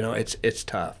screen. Yeah. It's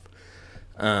tough.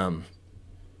 I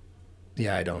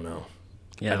don't know.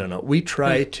 Yeah. I don't know. We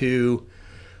try to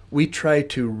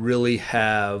really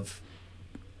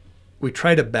we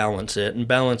try to balance it, and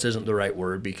balance isn't the right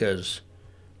word because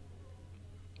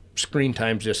screen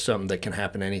time's just something that can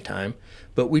happen anytime.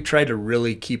 But we try to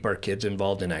really keep our kids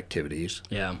involved in activities.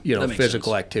 Yeah.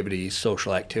 Physical activities,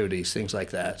 social activities, things like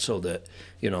that, so that,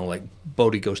 like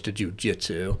Bodie goes to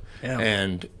jiu-jitsu. Yeah.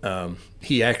 And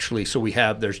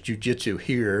there's jiu-jitsu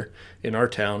here in our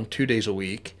town 2 days a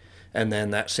week, and then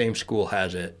that same school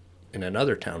has it in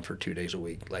another town for 2 days a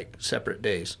week, like separate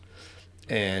days.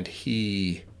 And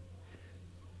he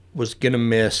was going to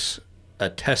miss a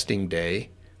testing day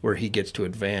where he gets to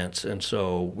advance, and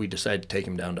so we decided to take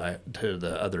him down to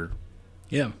the other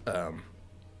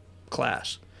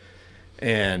class.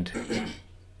 And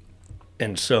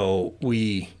so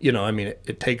we,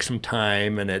 it takes some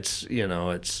time, and it's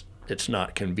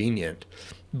not convenient.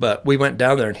 But we went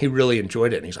down there, and he really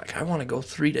enjoyed it, and he's like, I want to go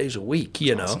 3 days a week,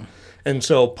 Awesome. And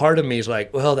so part of me is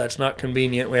like, well, that's not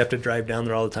convenient. We have to drive down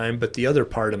there all the time. But the other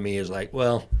part of me is like,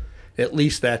 well, at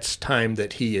least that's time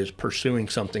that he is pursuing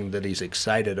something that he's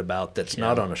excited about that's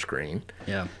not on a screen.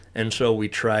 Yeah. And so we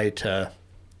try to,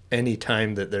 any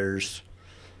time that there's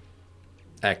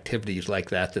activities like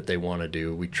that they want to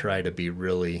do, we try to be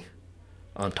really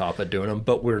on top of doing them.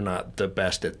 But we're not the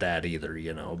best at that either,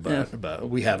 But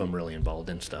we have them really involved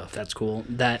in stuff. That's cool.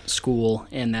 That school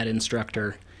and that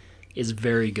instructor is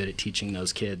very good at teaching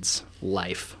those kids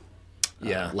life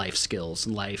skills,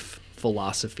 life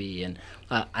philosophy, and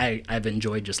I've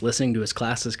enjoyed just listening to his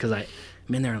classes because I'm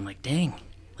in there and I'm like, dang,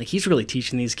 like he's really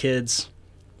teaching these kids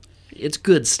it's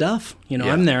good stuff. You know,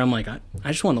 Yeah. I'm there. I'm like, I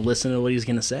just want to listen to what he's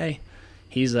gonna say.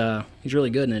 He's really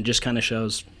good, and it just kind of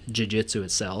shows jiu-jitsu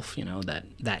itself. You know,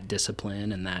 that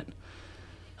discipline and that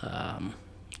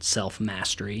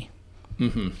self-mastery.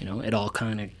 Mm-hmm. You know, it all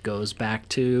kind of goes back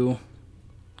to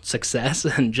success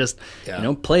and just, Yeah. you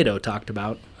know, Plato talked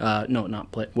about, no,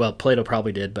 not Plato, well, Plato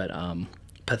probably did, but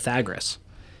Pythagoras,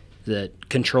 that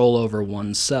control over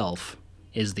oneself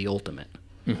is the ultimate.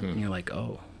 Mm-hmm. And you're like,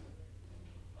 oh,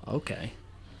 okay.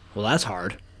 Well, that's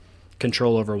hard.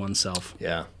 Control over oneself.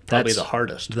 Yeah, probably That's the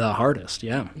hardest. The hardest,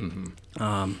 yeah.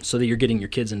 Mm-hmm. So that you're getting your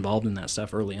kids involved in that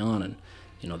stuff early on, and,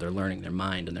 you know, they're learning their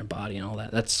mind and their body and all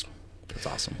that. That's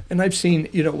awesome. And I've seen,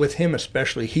 you know, with him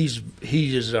especially, he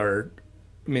is our,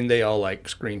 I mean, they all like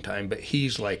screen time, but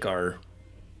he's like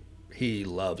he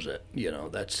loves it. You know,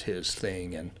 that's his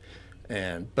thing.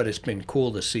 But it's been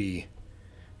cool to see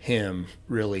him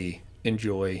really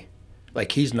enjoy,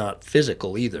 like, he's not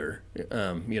physical either.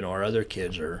 You know, our other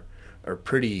kids are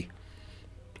pretty,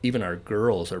 even our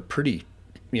girls are pretty,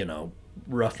 you know,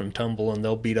 rough and tumble, and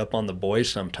they'll beat up on the boys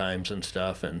sometimes and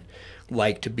stuff, and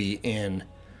like to be in,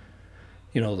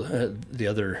 you know,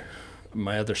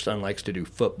 my other son likes to do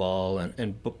football,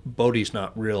 and Bodie's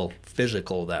not real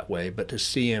physical that way, but to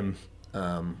see him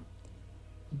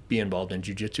be involved in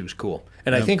jiu-jitsu is cool.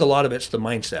 And I think a lot of it's the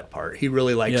mindset part. He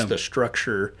really likes the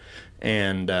structure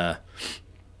and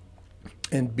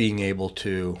being able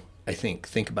to, I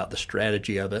think about the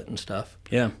strategy of it and stuff.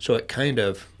 Yeah. So it kind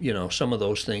of, you know, some of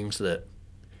those things that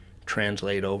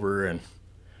translate over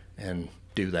and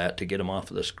do that to get him off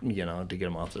of the, you know, to get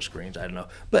him off the screens. I don't know.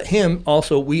 But him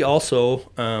also, we also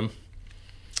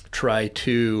try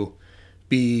to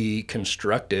be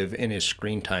constructive in his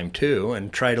screen time too,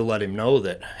 and try to let him know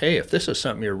that, hey, if this is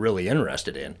something you're really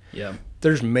interested in,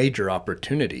 there's major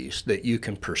opportunities that you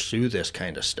can pursue this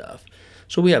kind of stuff.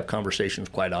 So we have conversations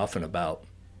quite often about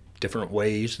different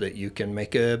ways that you can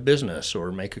make a business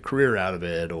or make a career out of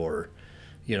it, or,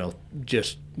 you know,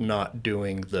 just not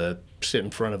doing the sit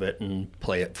in front of it and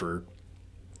play it for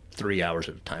 3 hours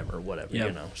at a time or whatever,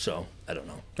 you know. So I don't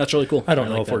know. That's really cool. I don't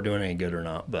know if we're doing any good or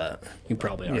not, but you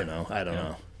probably are. You know, I don't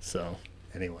know. So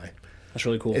anyway, that's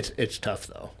really cool. It's tough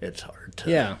though. It's hard to.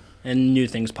 Yeah, and new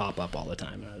things pop up all the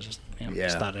time. And I was just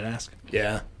just thought I'd ask.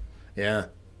 Yeah.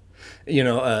 You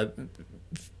know,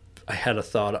 I had a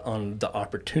thought on the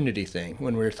opportunity thing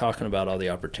when we were talking about all the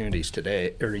opportunities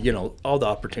today, or, you know, all the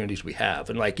opportunities we have,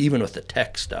 and like even with the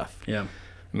tech stuff. Yeah.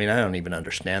 I mean, I don't even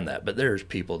understand that, but there's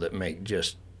people that make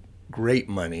just great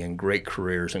money and great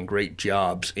careers and great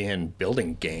jobs in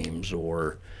building games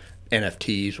or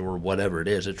NFTs or whatever it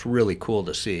is. It's really cool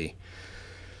to see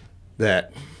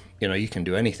that, you know, you can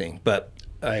do anything. But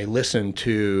I listened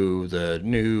to the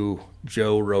new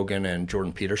Joe Rogan and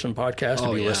Jordan Peterson podcast.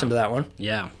 Have you listened to that one?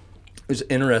 Yeah. It was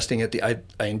interesting. I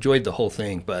enjoyed the whole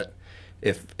thing, but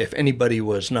if anybody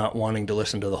was not wanting to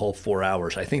listen to the whole 4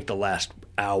 hours, I think the last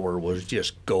hour was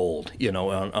just gold, you know,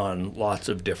 on lots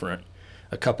of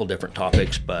a couple different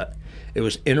topics. But it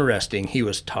was interesting.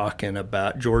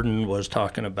 Jordan was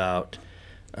talking about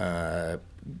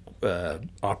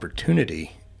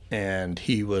opportunity, and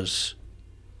he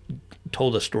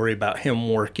told a story about him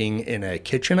working in a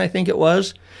kitchen, I think it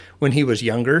was, when he was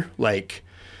younger, like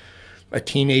a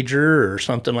teenager or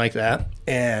something like that.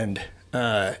 And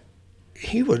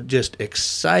he was just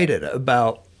excited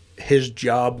about his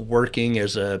job working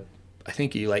as I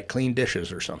think he like cleaned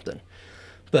dishes or something.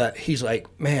 But he's like,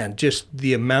 man, just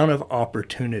the amount of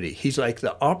opportunity. He's like,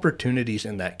 the opportunities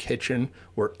in that kitchen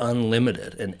were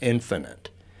unlimited and infinite.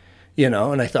 You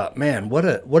know, and I thought, man, what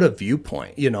a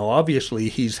viewpoint. You know, obviously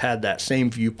he's had that same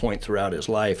viewpoint throughout his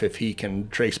life. If he can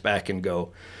trace back and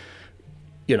go,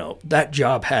 you know, that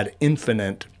job had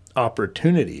infinite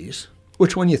opportunities,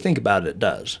 which when you think about it, it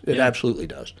does. It absolutely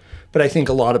does. But I think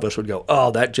a lot of us would go,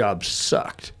 oh, that job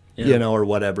sucked, you know, or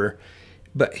whatever.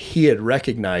 But he had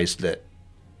recognized that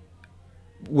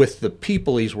with the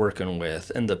people he's working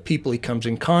with and the people he comes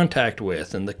in contact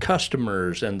with and the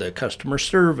customers and the customer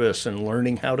service and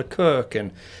learning how to cook,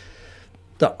 and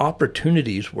the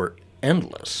opportunities were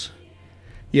endless,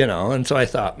 you know. And so I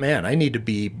thought, man, I need to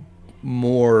be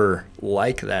more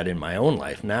like that in my own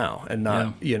life now, and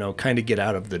not, you know, kind of get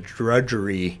out of the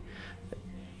drudgery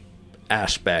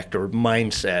aspect or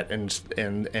mindset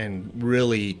and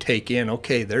really take in,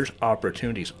 okay, there's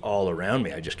opportunities all around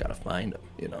me. I just got to find them,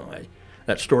 you know.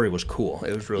 That story was cool.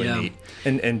 It was really neat.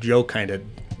 And Joe kind of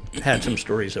had some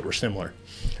stories that were similar.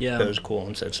 Yeah. That was cool,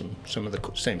 and said some of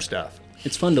the same stuff.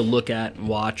 It's fun to look at and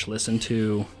watch, listen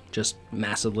to just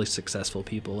massively successful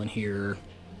people and hear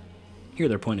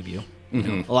their point of view. Mm-hmm.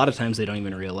 You know, a lot of times they don't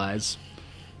even realize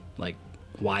like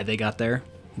why they got there.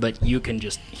 but you can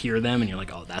just hear them and you're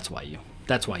like, oh, that's why you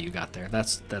got there.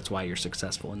 That's why you're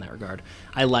successful in that regard.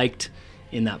 I liked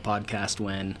in that podcast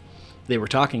when they were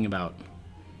talking about,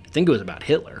 I think it was about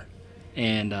Hitler,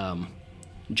 and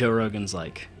Joe Rogan's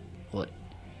like, well,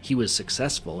 he was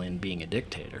successful in being a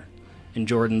dictator. And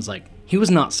Jordan's like, he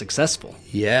was not successful.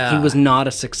 Yeah. He was not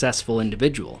a successful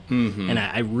individual. Mm-hmm. And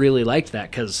I really liked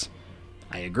that because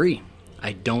I agree.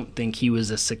 I don't think he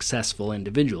was a successful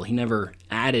individual. He never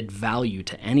added value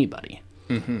to anybody.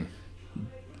 Mm-hmm.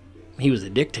 He was a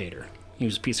dictator. He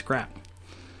was a piece of crap.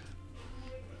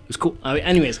 It was cool.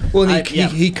 Anyways. Well,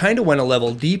 he kind of went a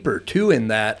level deeper, too, in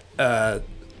that.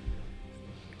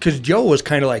 Because Joe was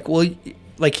kind of like, well,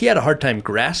 like he had a hard time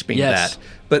grasping that.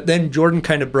 But then Jordan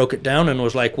kind of broke it down and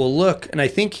was like, well, look. And I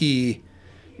think he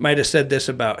might have said this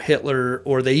about Hitler,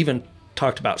 or they even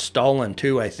talked about Stalin,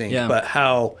 too, I think. Yeah. But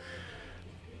how...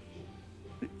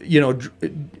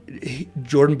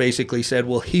 Jordan basically said,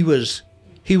 well, he was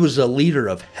a leader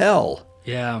of hell.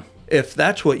 Yeah. If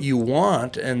that's what you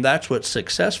want and that's what's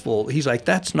successful, he's like,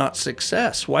 that's not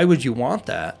success. Why would you want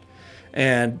that?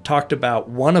 And talked about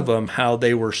one of them, how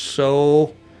they were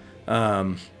so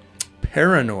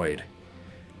paranoid,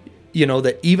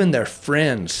 that even their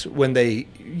friends, when they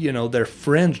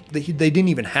didn't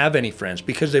even have any friends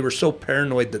because they were so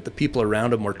paranoid that the people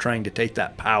around them were trying to take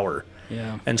that power.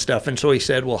 Yeah. And stuff. And so he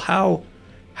said, well, how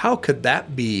could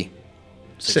that be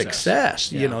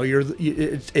success? Yeah.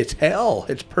 It's hell.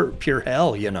 It's pure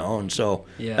hell, And so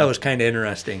that was kind of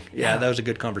interesting. Yeah, that was a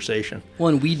good conversation. Well,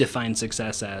 and we define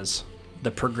success as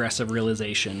the progressive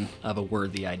realization of a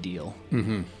worthy ideal.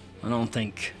 Mm-hmm. I don't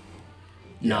think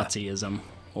Nazism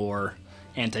or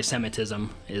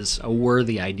anti-Semitism is a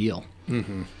worthy ideal.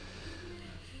 Mm-hmm.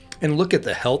 And look at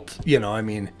the health,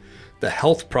 the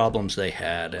health problems they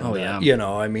had.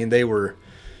 And they were,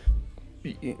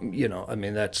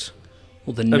 that's...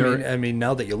 Well,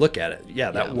 now that you look at it,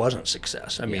 that wasn't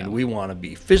success. We want to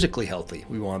be physically healthy.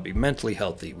 We want to be mentally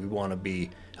healthy. We want to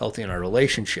be healthy in our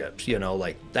relationships.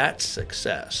 That's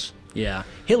success. Yeah.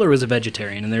 Hitler was a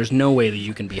vegetarian, and there's no way that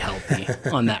you can be healthy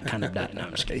on that kind of diet. No,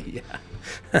 I'm just kidding.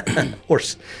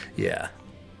 Yeah.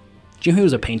 Do you know he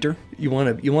was a painter? You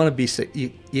want to be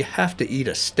you have to eat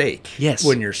a steak. Yes.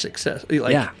 When you're successful.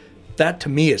 That to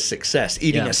me is success.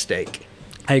 Eating a steak.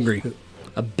 I agree.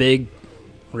 A big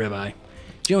ribeye.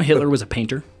 Do you know Hitler was a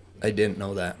painter? I didn't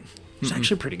know that. It's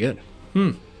actually pretty good.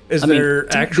 Is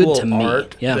there actual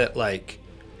art that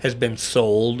has been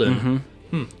sold? And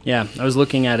Yeah, I was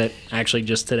looking at it actually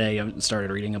just today. I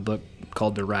started reading a book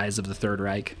called The Rise of the Third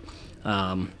Reich.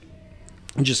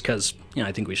 Just because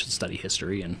I think we should study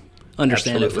history and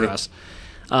understand it for us.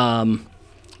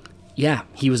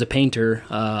 He was a painter.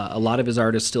 A lot of his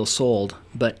art is still sold,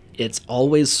 but it's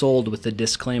always sold with the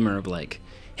disclaimer of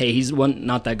hey, he's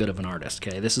not that good of an artist.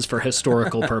 Okay, this is for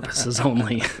historical purposes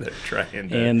only. They're trying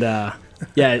to. And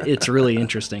it's really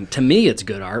interesting. To me, it's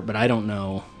good art, but I don't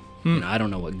know. I don't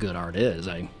know what good art is.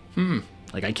 I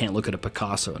can't look at a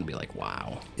Picasso and be like,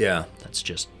 wow. Yeah, that's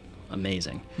just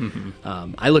amazing.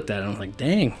 Mm-hmm. I looked at it and I was like,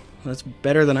 dang, that's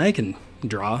better than I can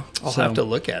draw. I'll have to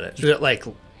look at it. Is it like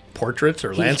portraits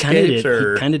or landscapes?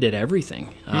 He kind of did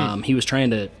everything. He was trying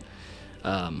to...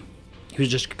 he was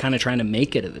just kind of trying to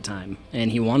make it at the time,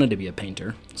 and he wanted to be a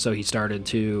painter. So he started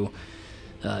to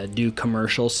do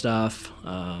commercial stuff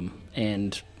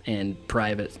and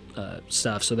private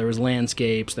stuff. So there was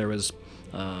landscapes, there was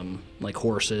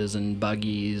horses and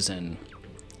buggies, and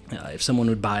if someone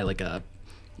would buy I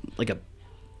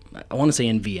want to say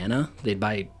in Vienna, they'd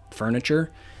buy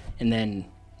furniture, and then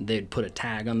they'd put a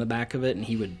tag on the back of it, and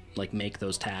he would make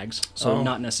those tags. So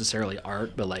not necessarily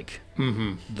art, but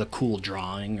the cool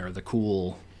drawing or the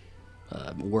cool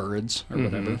words or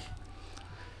whatever.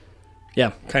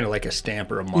 Yeah, kind of like a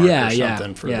stamp or a mark or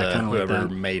something for whoever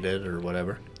made it or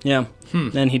whatever. Yeah.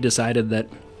 Then he decided that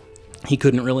he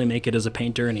couldn't really make it as a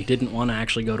painter, and he didn't want to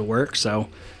actually go to work. So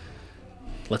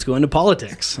let's go into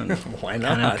politics. And why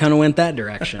not? Kind of went that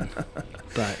direction.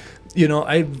 But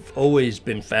I've always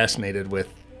been fascinated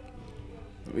with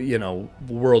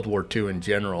World War II in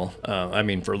general.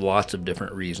 For lots of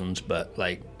different reasons, but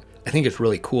I think it's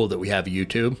really cool that we have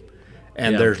YouTube,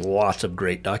 and there's lots of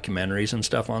great documentaries and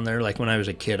stuff on there. Like when I was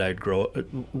a kid, I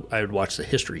would watch the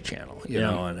History Channel,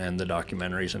 and the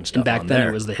documentaries and stuff. And back on then, there.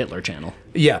 it was the Hitler Channel.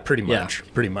 Yeah, pretty much.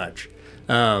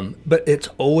 But it's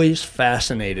always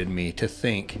fascinated me to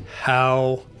think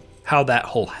how does that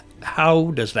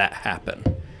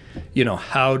happen?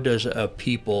 How does a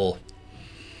people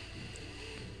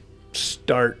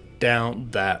start down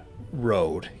that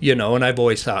road, and I've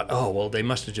always thought, they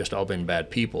must have just all been bad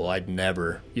people. I'd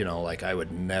never, I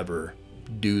would never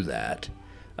do that.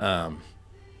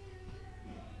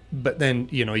 but then,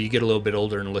 you know, you get a little bit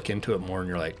older and look into it more and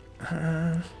you're like,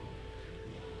 I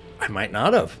might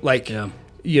not have. Like,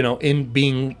 you know, in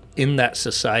being in that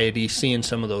society, seeing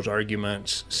some of those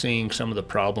arguments, seeing some of the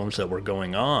problems that were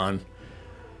going on.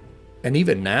 And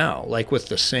even now, like with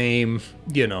the same,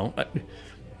 you know,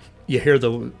 you hear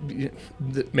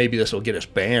maybe this will get us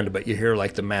banned, but you hear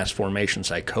like the mass formation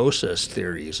psychosis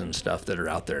theories and stuff that are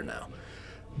out there now.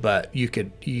 But you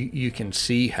can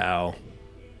see how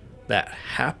that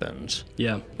happens.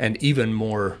 Yeah. And even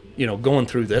more, you know, going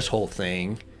through this whole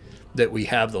thing that we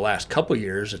have the last couple of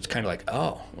years, it's kind of like,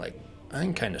 oh, like I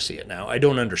can kind of see it now. I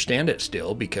don't understand it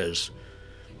still because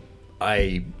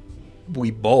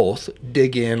we both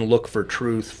dig in, look for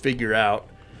truth, figure out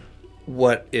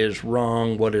what is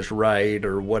wrong, what is right,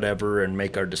 or whatever, and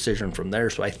make our decision from there.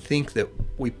 So I think that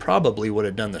we probably would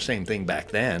have done the same thing back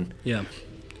then. Yeah.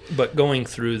 But going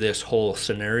through this whole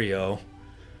scenario,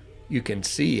 you can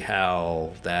see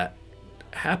how that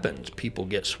happens. People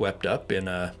get swept up in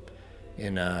a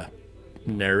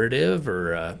narrative,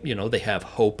 or you know, they have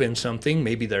hope in something.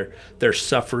 Maybe they're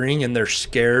suffering and they're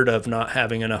scared of not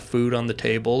having enough food on the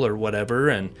table or whatever,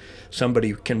 and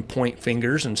somebody can point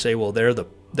fingers and say, well, they're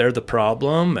the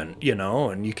problem, and you know,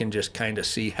 and you can just kind of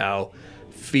see how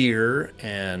fear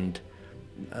and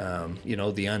you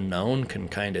know, the unknown can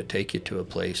kind of take you to a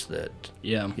place that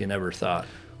you never thought.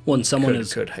 When someone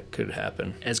could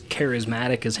happen, as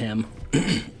charismatic as him,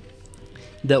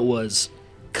 that was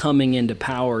coming into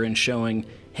power and showing,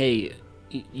 hey,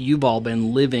 you've all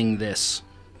been living this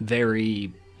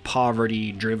very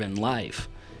poverty-driven life.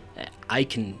 I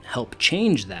can help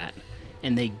change that.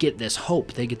 And they get this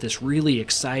hope. They get this really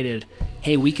excited,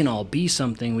 hey, we can all be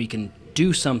something. We can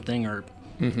do something, or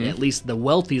at least the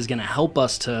wealthy is going to help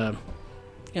us to...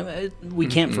 You know, we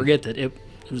can't forget that it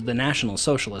was the National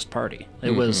Socialist Party.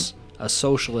 It was a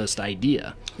socialist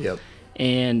idea. Yep.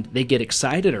 And they get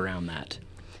excited around that.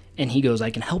 And he goes, I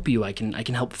can help you. I can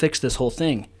help fix this whole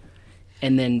thing.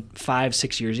 And then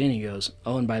 5-6 years in, he goes,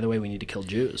 oh, and by the way, we need to kill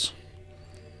Jews.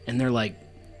 And they're like,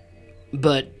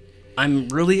 but I'm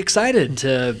really excited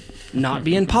to not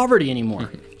be in poverty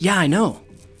anymore. Yeah, I know.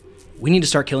 We need to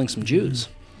start killing some Jews.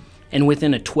 And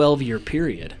within a 12-year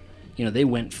period, you know, they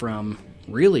went from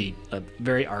really a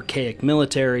very archaic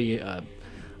military, a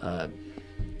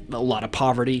lot of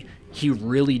poverty. He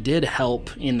really did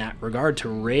help in that regard to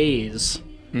raise...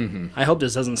 I hope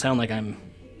this doesn't sound like I'm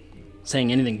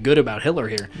saying anything good about Hitler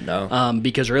here. No.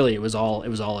 Because really it was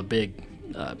all a big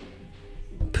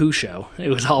poo show. It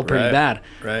was all pretty bad.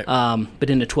 Right. But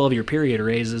in a 12-year period, it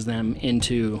raises them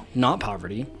into not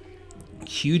poverty,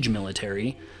 huge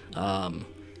military,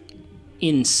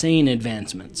 insane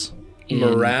advancements.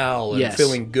 Morale and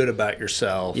feeling good about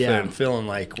yourself and feeling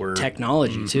like we're...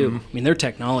 Technology, too. I mean, their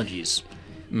technologies...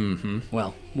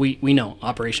 Well, we know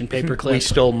Operation Paperclip. We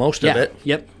stole most of it.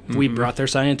 Yep. We brought their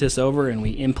scientists over and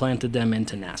we implanted them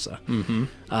into NASA.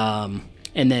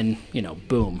 And then, you know,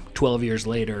 boom, 12 years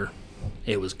later,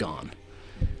 it was gone.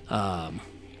 How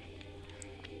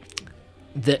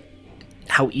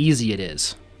easy it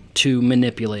is to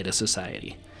manipulate a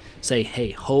society. Say,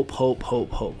 hey, hope, hope,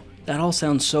 hope, hope. That all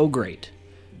sounds so great.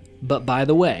 But by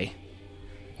the way,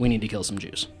 we need to kill some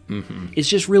Jews. It's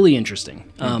just really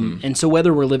interesting. And so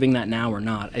whether we're living that now or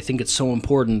not, I think it's so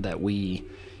important that we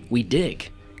dig.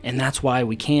 And that's why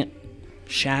we can't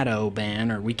shadow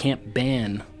ban, or we can't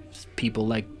ban people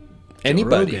like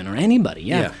anybody. Rogan or anybody.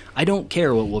 Yeah. I don't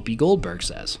care what Whoopi Goldberg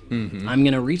says. I'm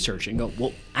going to research it and go,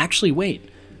 well, actually, wait.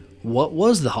 What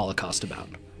was the Holocaust about?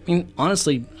 I mean,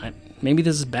 honestly, maybe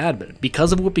this is bad, but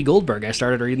because of Whoopi Goldberg, I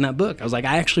started reading that book. I was like,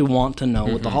 I actually want to know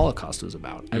what the Holocaust was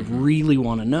about. I really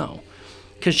want to know.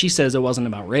 Because she says it wasn't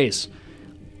about race.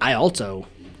 I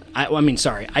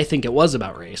think it was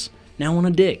about race. Now I want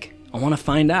to dig. I want to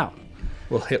find out.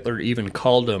 Well, Hitler even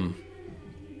called them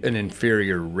an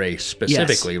inferior race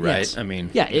specifically, right? Yes. I mean...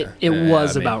 Yeah, it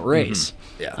was about race.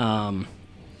 Yeah.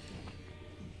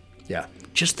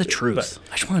 Just the truth.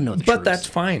 I just want to know the truth. But that's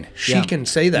fine. She can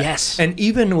say that. Yes. And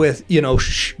even with, you know,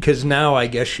 because now I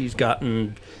guess she's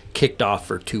gotten kicked off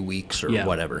for 2 weeks or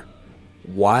whatever.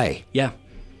 Why? Yeah.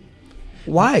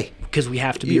 Why? Because we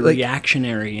have to be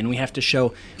reactionary, and we have to show,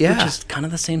 which is kind of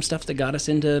the same stuff that got us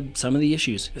into some of the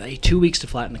issues. 2 weeks to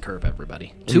flatten the curve,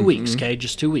 everybody. 2 weeks, okay?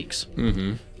 Just 2 weeks.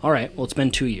 All right, well, it's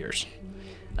been 2 years.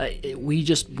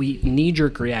 We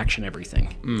knee-jerk reaction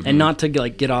everything. And not to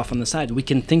get off on the side. We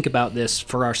can think about this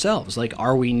for ourselves. Like,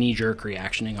 are we knee-jerk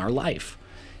reactioning our life?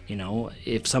 You know,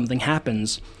 if something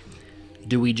happens,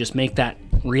 do we just make that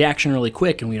reaction really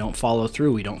quick and we don't follow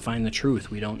through? We don't find the truth.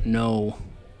 We don't know...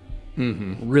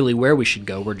 really where we should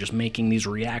go. We're just making these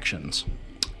reactions.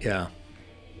 Yeah.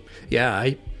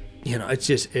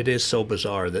 it is so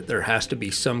bizarre that there has to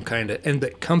be some kind of, and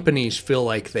that companies feel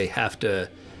like they have to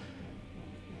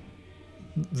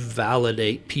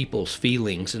validate people's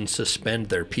feelings and suspend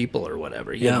their people or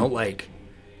whatever. You know, like,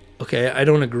 okay, I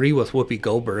don't agree with Whoopi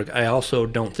Goldberg. I also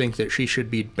don't think that she should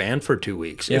be banned for 2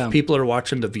 weeks. Yeah. If people are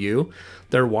watching The View,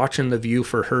 they're watching The View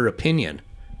for her opinion.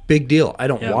 Big deal. I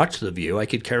don't watch The View. I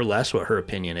could care less what her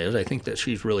opinion is. I think that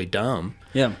she's really dumb.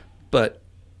 Yeah. But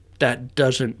that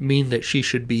doesn't mean that she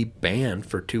should be banned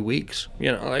for 2 weeks.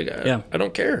 You know, like, I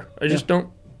don't care. I just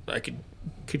don't, I could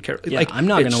care. Yeah, like, I'm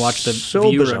not going to watch The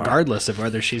View regardless of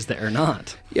whether she's there or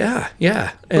not. Yeah.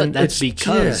 And that's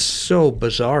because it's so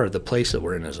bizarre, the place that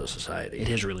we're in as a society. It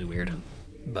is really weird.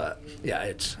 But, yeah,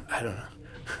 I don't know.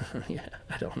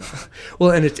 I don't know.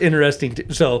 Well, and it's interesting,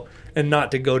 and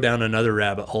not to go down another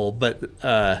rabbit hole, but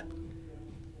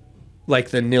like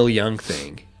the Neil Young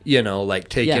thing. You know, like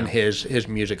taking his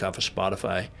music off of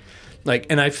Spotify. Like,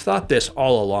 and I've thought this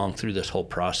all along through this whole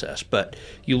process, but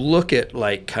you look at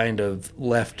like kind of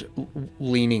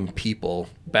left-leaning people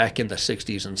back in the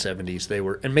 60s and 70s, they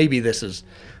were, and maybe this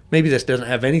doesn't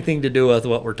have anything to do with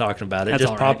what we're talking about. It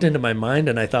just popped into my mind,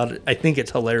 and I think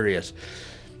it's hilarious.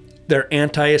 They're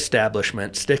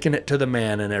anti-establishment, sticking it to the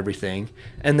man and everything.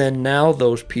 And then now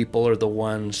those people are the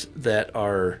ones that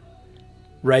are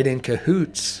right in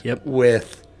cahoots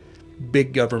with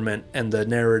big government and the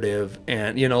narrative,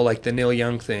 and you know, like the Neil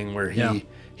Young thing where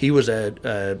he was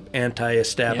a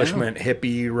anti-establishment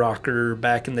hippie rocker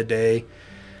back in the day,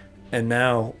 and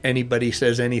now anybody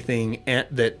says anything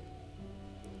that,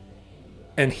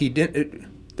 and he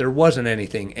didn't. There wasn't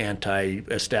anything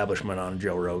anti-establishment on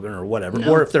Joe Rogan or whatever,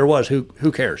 or if there was, who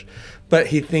cares? But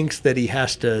he thinks that he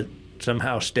has to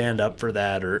somehow stand up for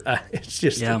that, or it's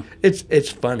just it's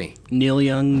funny. Neil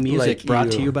Young music like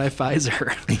brought to you by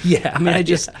Pfizer. I mean, I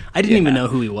didn't even know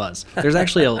who he was. There's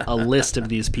actually a list of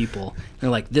these people. They're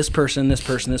like, this person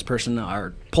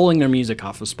are pulling their music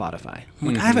off of Spotify. I'm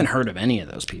like, I haven't heard of any of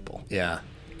those people.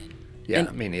 And,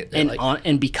 I mean,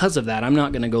 and because of that, I'm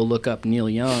not going to go look up Neil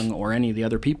Young or any of the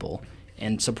other people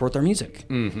and support their music.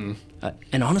 And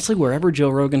honestly, wherever Joe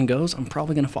Rogan goes, I'm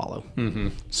probably going to follow.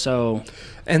 So,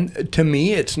 and to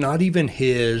me, it's not even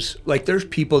his. Like, there's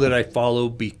people that I follow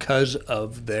because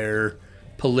of their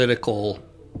political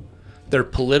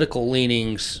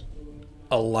leanings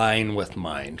align with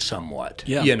mine somewhat.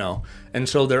 You know, and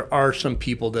so there are some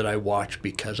people that I watch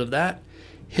because of that.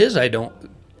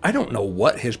 I don't know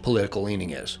what his political leaning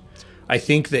is. I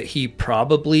think that he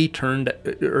probably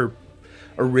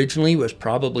originally was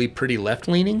probably pretty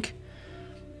left-leaning,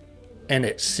 and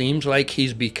it seems like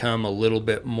he's become a little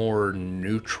bit more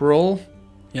neutral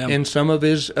in some of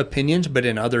his opinions, but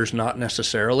in others not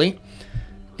necessarily.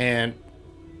 And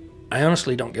I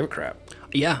honestly don't give a crap.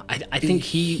 Yeah, I think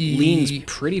he leans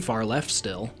pretty far left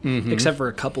still, except for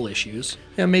a couple issues.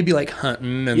 Yeah, maybe like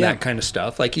hunting and that kind of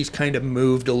stuff. Like, he's kind of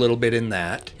moved a little bit in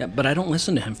that. Yeah, but I don't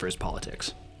listen to him for his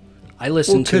politics. I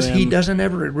listen to him because he doesn't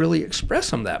ever really express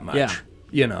them that much. Yeah.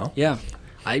 You know? Yeah.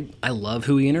 I love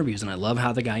who he interviews, and I love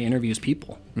how the guy interviews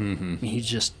people. I mean,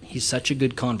 he's such a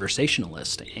good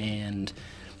conversationalist, and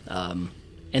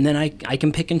then I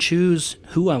can pick and choose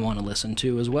who I want to listen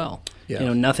to as well. You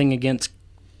know, nothing against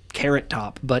Carrot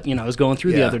Top, but you know, I was going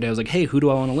through the other day, I was like, hey, who do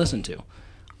I want to listen to?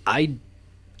 I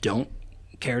don't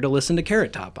care to listen to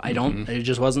Carrot Top. I don't, it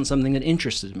just wasn't something that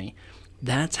interested me.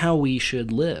 That's how we should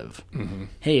live.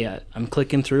 Hey, I'm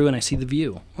clicking through and I see The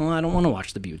View. Well, I don't want to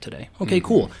watch The View today. Okay,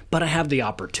 cool. But I have the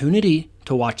opportunity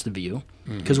to watch The View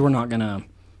because we're not going to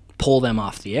pull them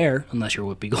off the air unless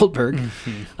you're Whoopi Goldberg.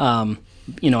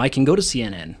 You know, I can go to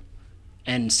CNN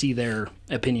and see their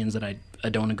opinions that I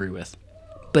don't agree with.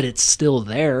 But it's still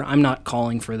there. I'm not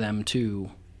calling for them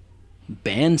to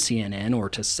ban CNN or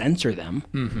to censor them.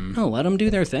 No, let them do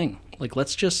their thing. Like,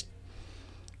 let's just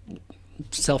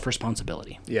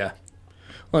self-responsibility. Yeah.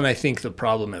 Well, and I think the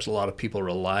problem is a lot of people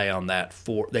rely on that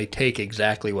they take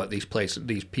exactly what these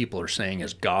people are saying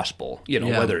as gospel, you know,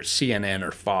 whether it's CNN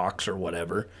or Fox or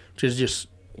whatever, which is just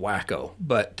wacko.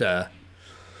 But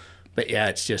yeah,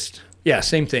 it's just,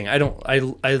 same thing. I don't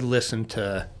listen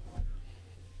to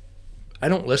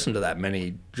that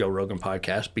many Joe Rogan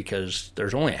podcasts because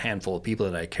there's only a handful of people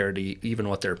that I care to even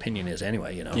what their opinion is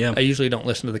anyway, you know. Yeah. I usually don't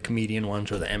listen to the comedian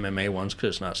ones or the MMA ones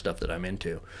because it's not stuff that I'm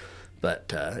into.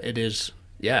 But it is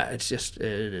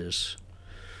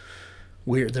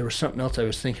weird. There was something else I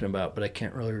was thinking about, but I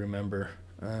can't really remember.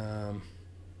 I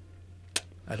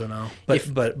don't know.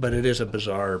 But it is a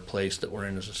bizarre place that we're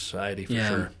in as a society for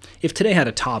sure. If today had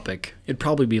a topic, it'd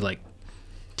probably be like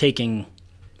taking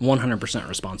 100%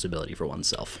 responsibility for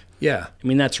oneself. Yeah. I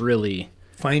mean, that's really...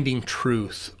 finding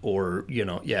truth, or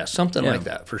something like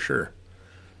that for sure.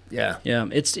 Yeah.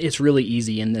 It's really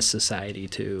easy in this society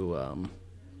to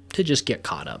just get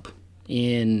caught up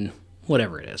in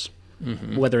whatever it is,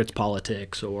 whether it's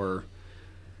politics or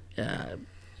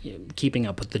keeping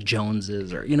up with the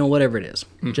Joneses or whatever it is.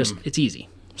 Just it's easy.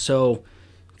 So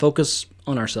focus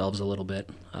on ourselves a little bit.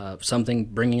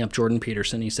 Bringing up Jordan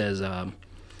Peterson, he says,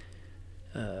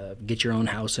 get your own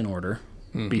house in order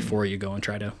before you go and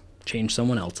try to change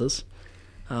someone else's.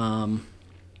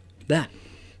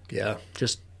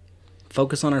 Just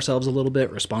focus on ourselves a little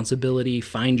bit. Responsibility.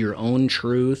 Find your own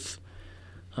truth.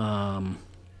 That's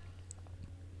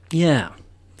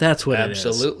what it is.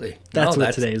 Absolutely. That's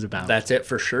what today is about. That's it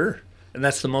for sure. And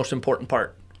that's the most important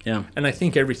part. Yeah. And I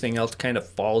think everything else kind of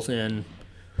falls in.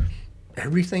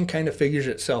 Everything kind of figures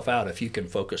itself out if you can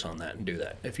focus on that and do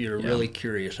that. If you're really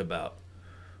curious about,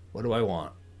 what do I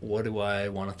want? What do I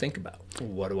want to think about?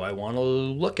 What do I want to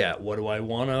look at? What do I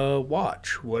want to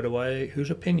watch? Whose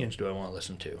opinions do I want to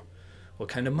listen to? What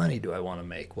kind of money do I want to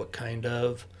make? What kind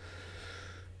of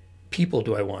people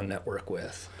do I want to network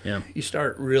with? Yeah. You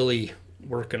start really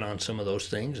working on some of those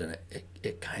things, and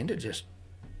it kind of just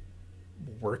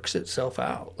works itself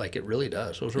out. Like it really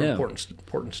does. Those are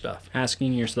important stuff.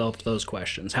 Asking yourself those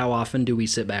questions. How often do we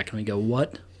sit back and we go,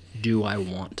 what do I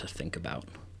want to think about?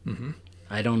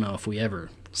 I don't know if we ever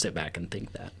sit back and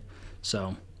think that.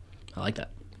 So I like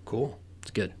that. Cool.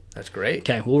 It's good. That's great.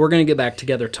 Okay. Well, we're going to get back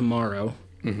together tomorrow.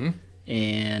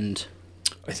 And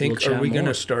I think, are we going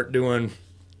to start doing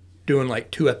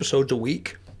like 2 episodes a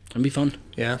week? That'd be fun.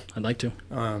 Yeah. I'd like to.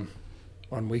 On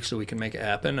weeks so we can make it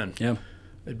happen. And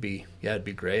it'd be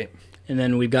great. And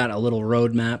then we've got a little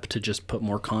roadmap to just put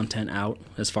more content out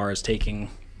as far as taking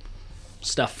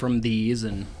stuff from these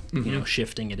and,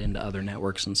 shifting it into other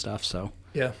networks and stuff. So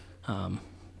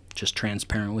just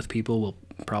transparent with people. We'll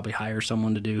probably hire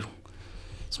someone to do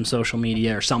some social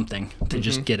media or something to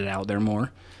just get it out there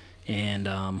more. And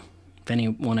if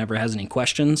anyone ever has any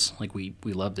questions, like we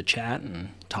love to chat and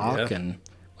talk, and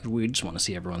we just want to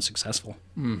see everyone successful.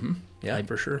 Yeah,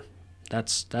 for sure.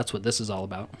 That's what this is all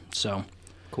about. So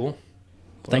cool.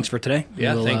 Thanks for today.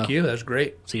 Yeah, thank you. That's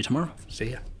great. See you tomorrow.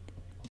 See ya.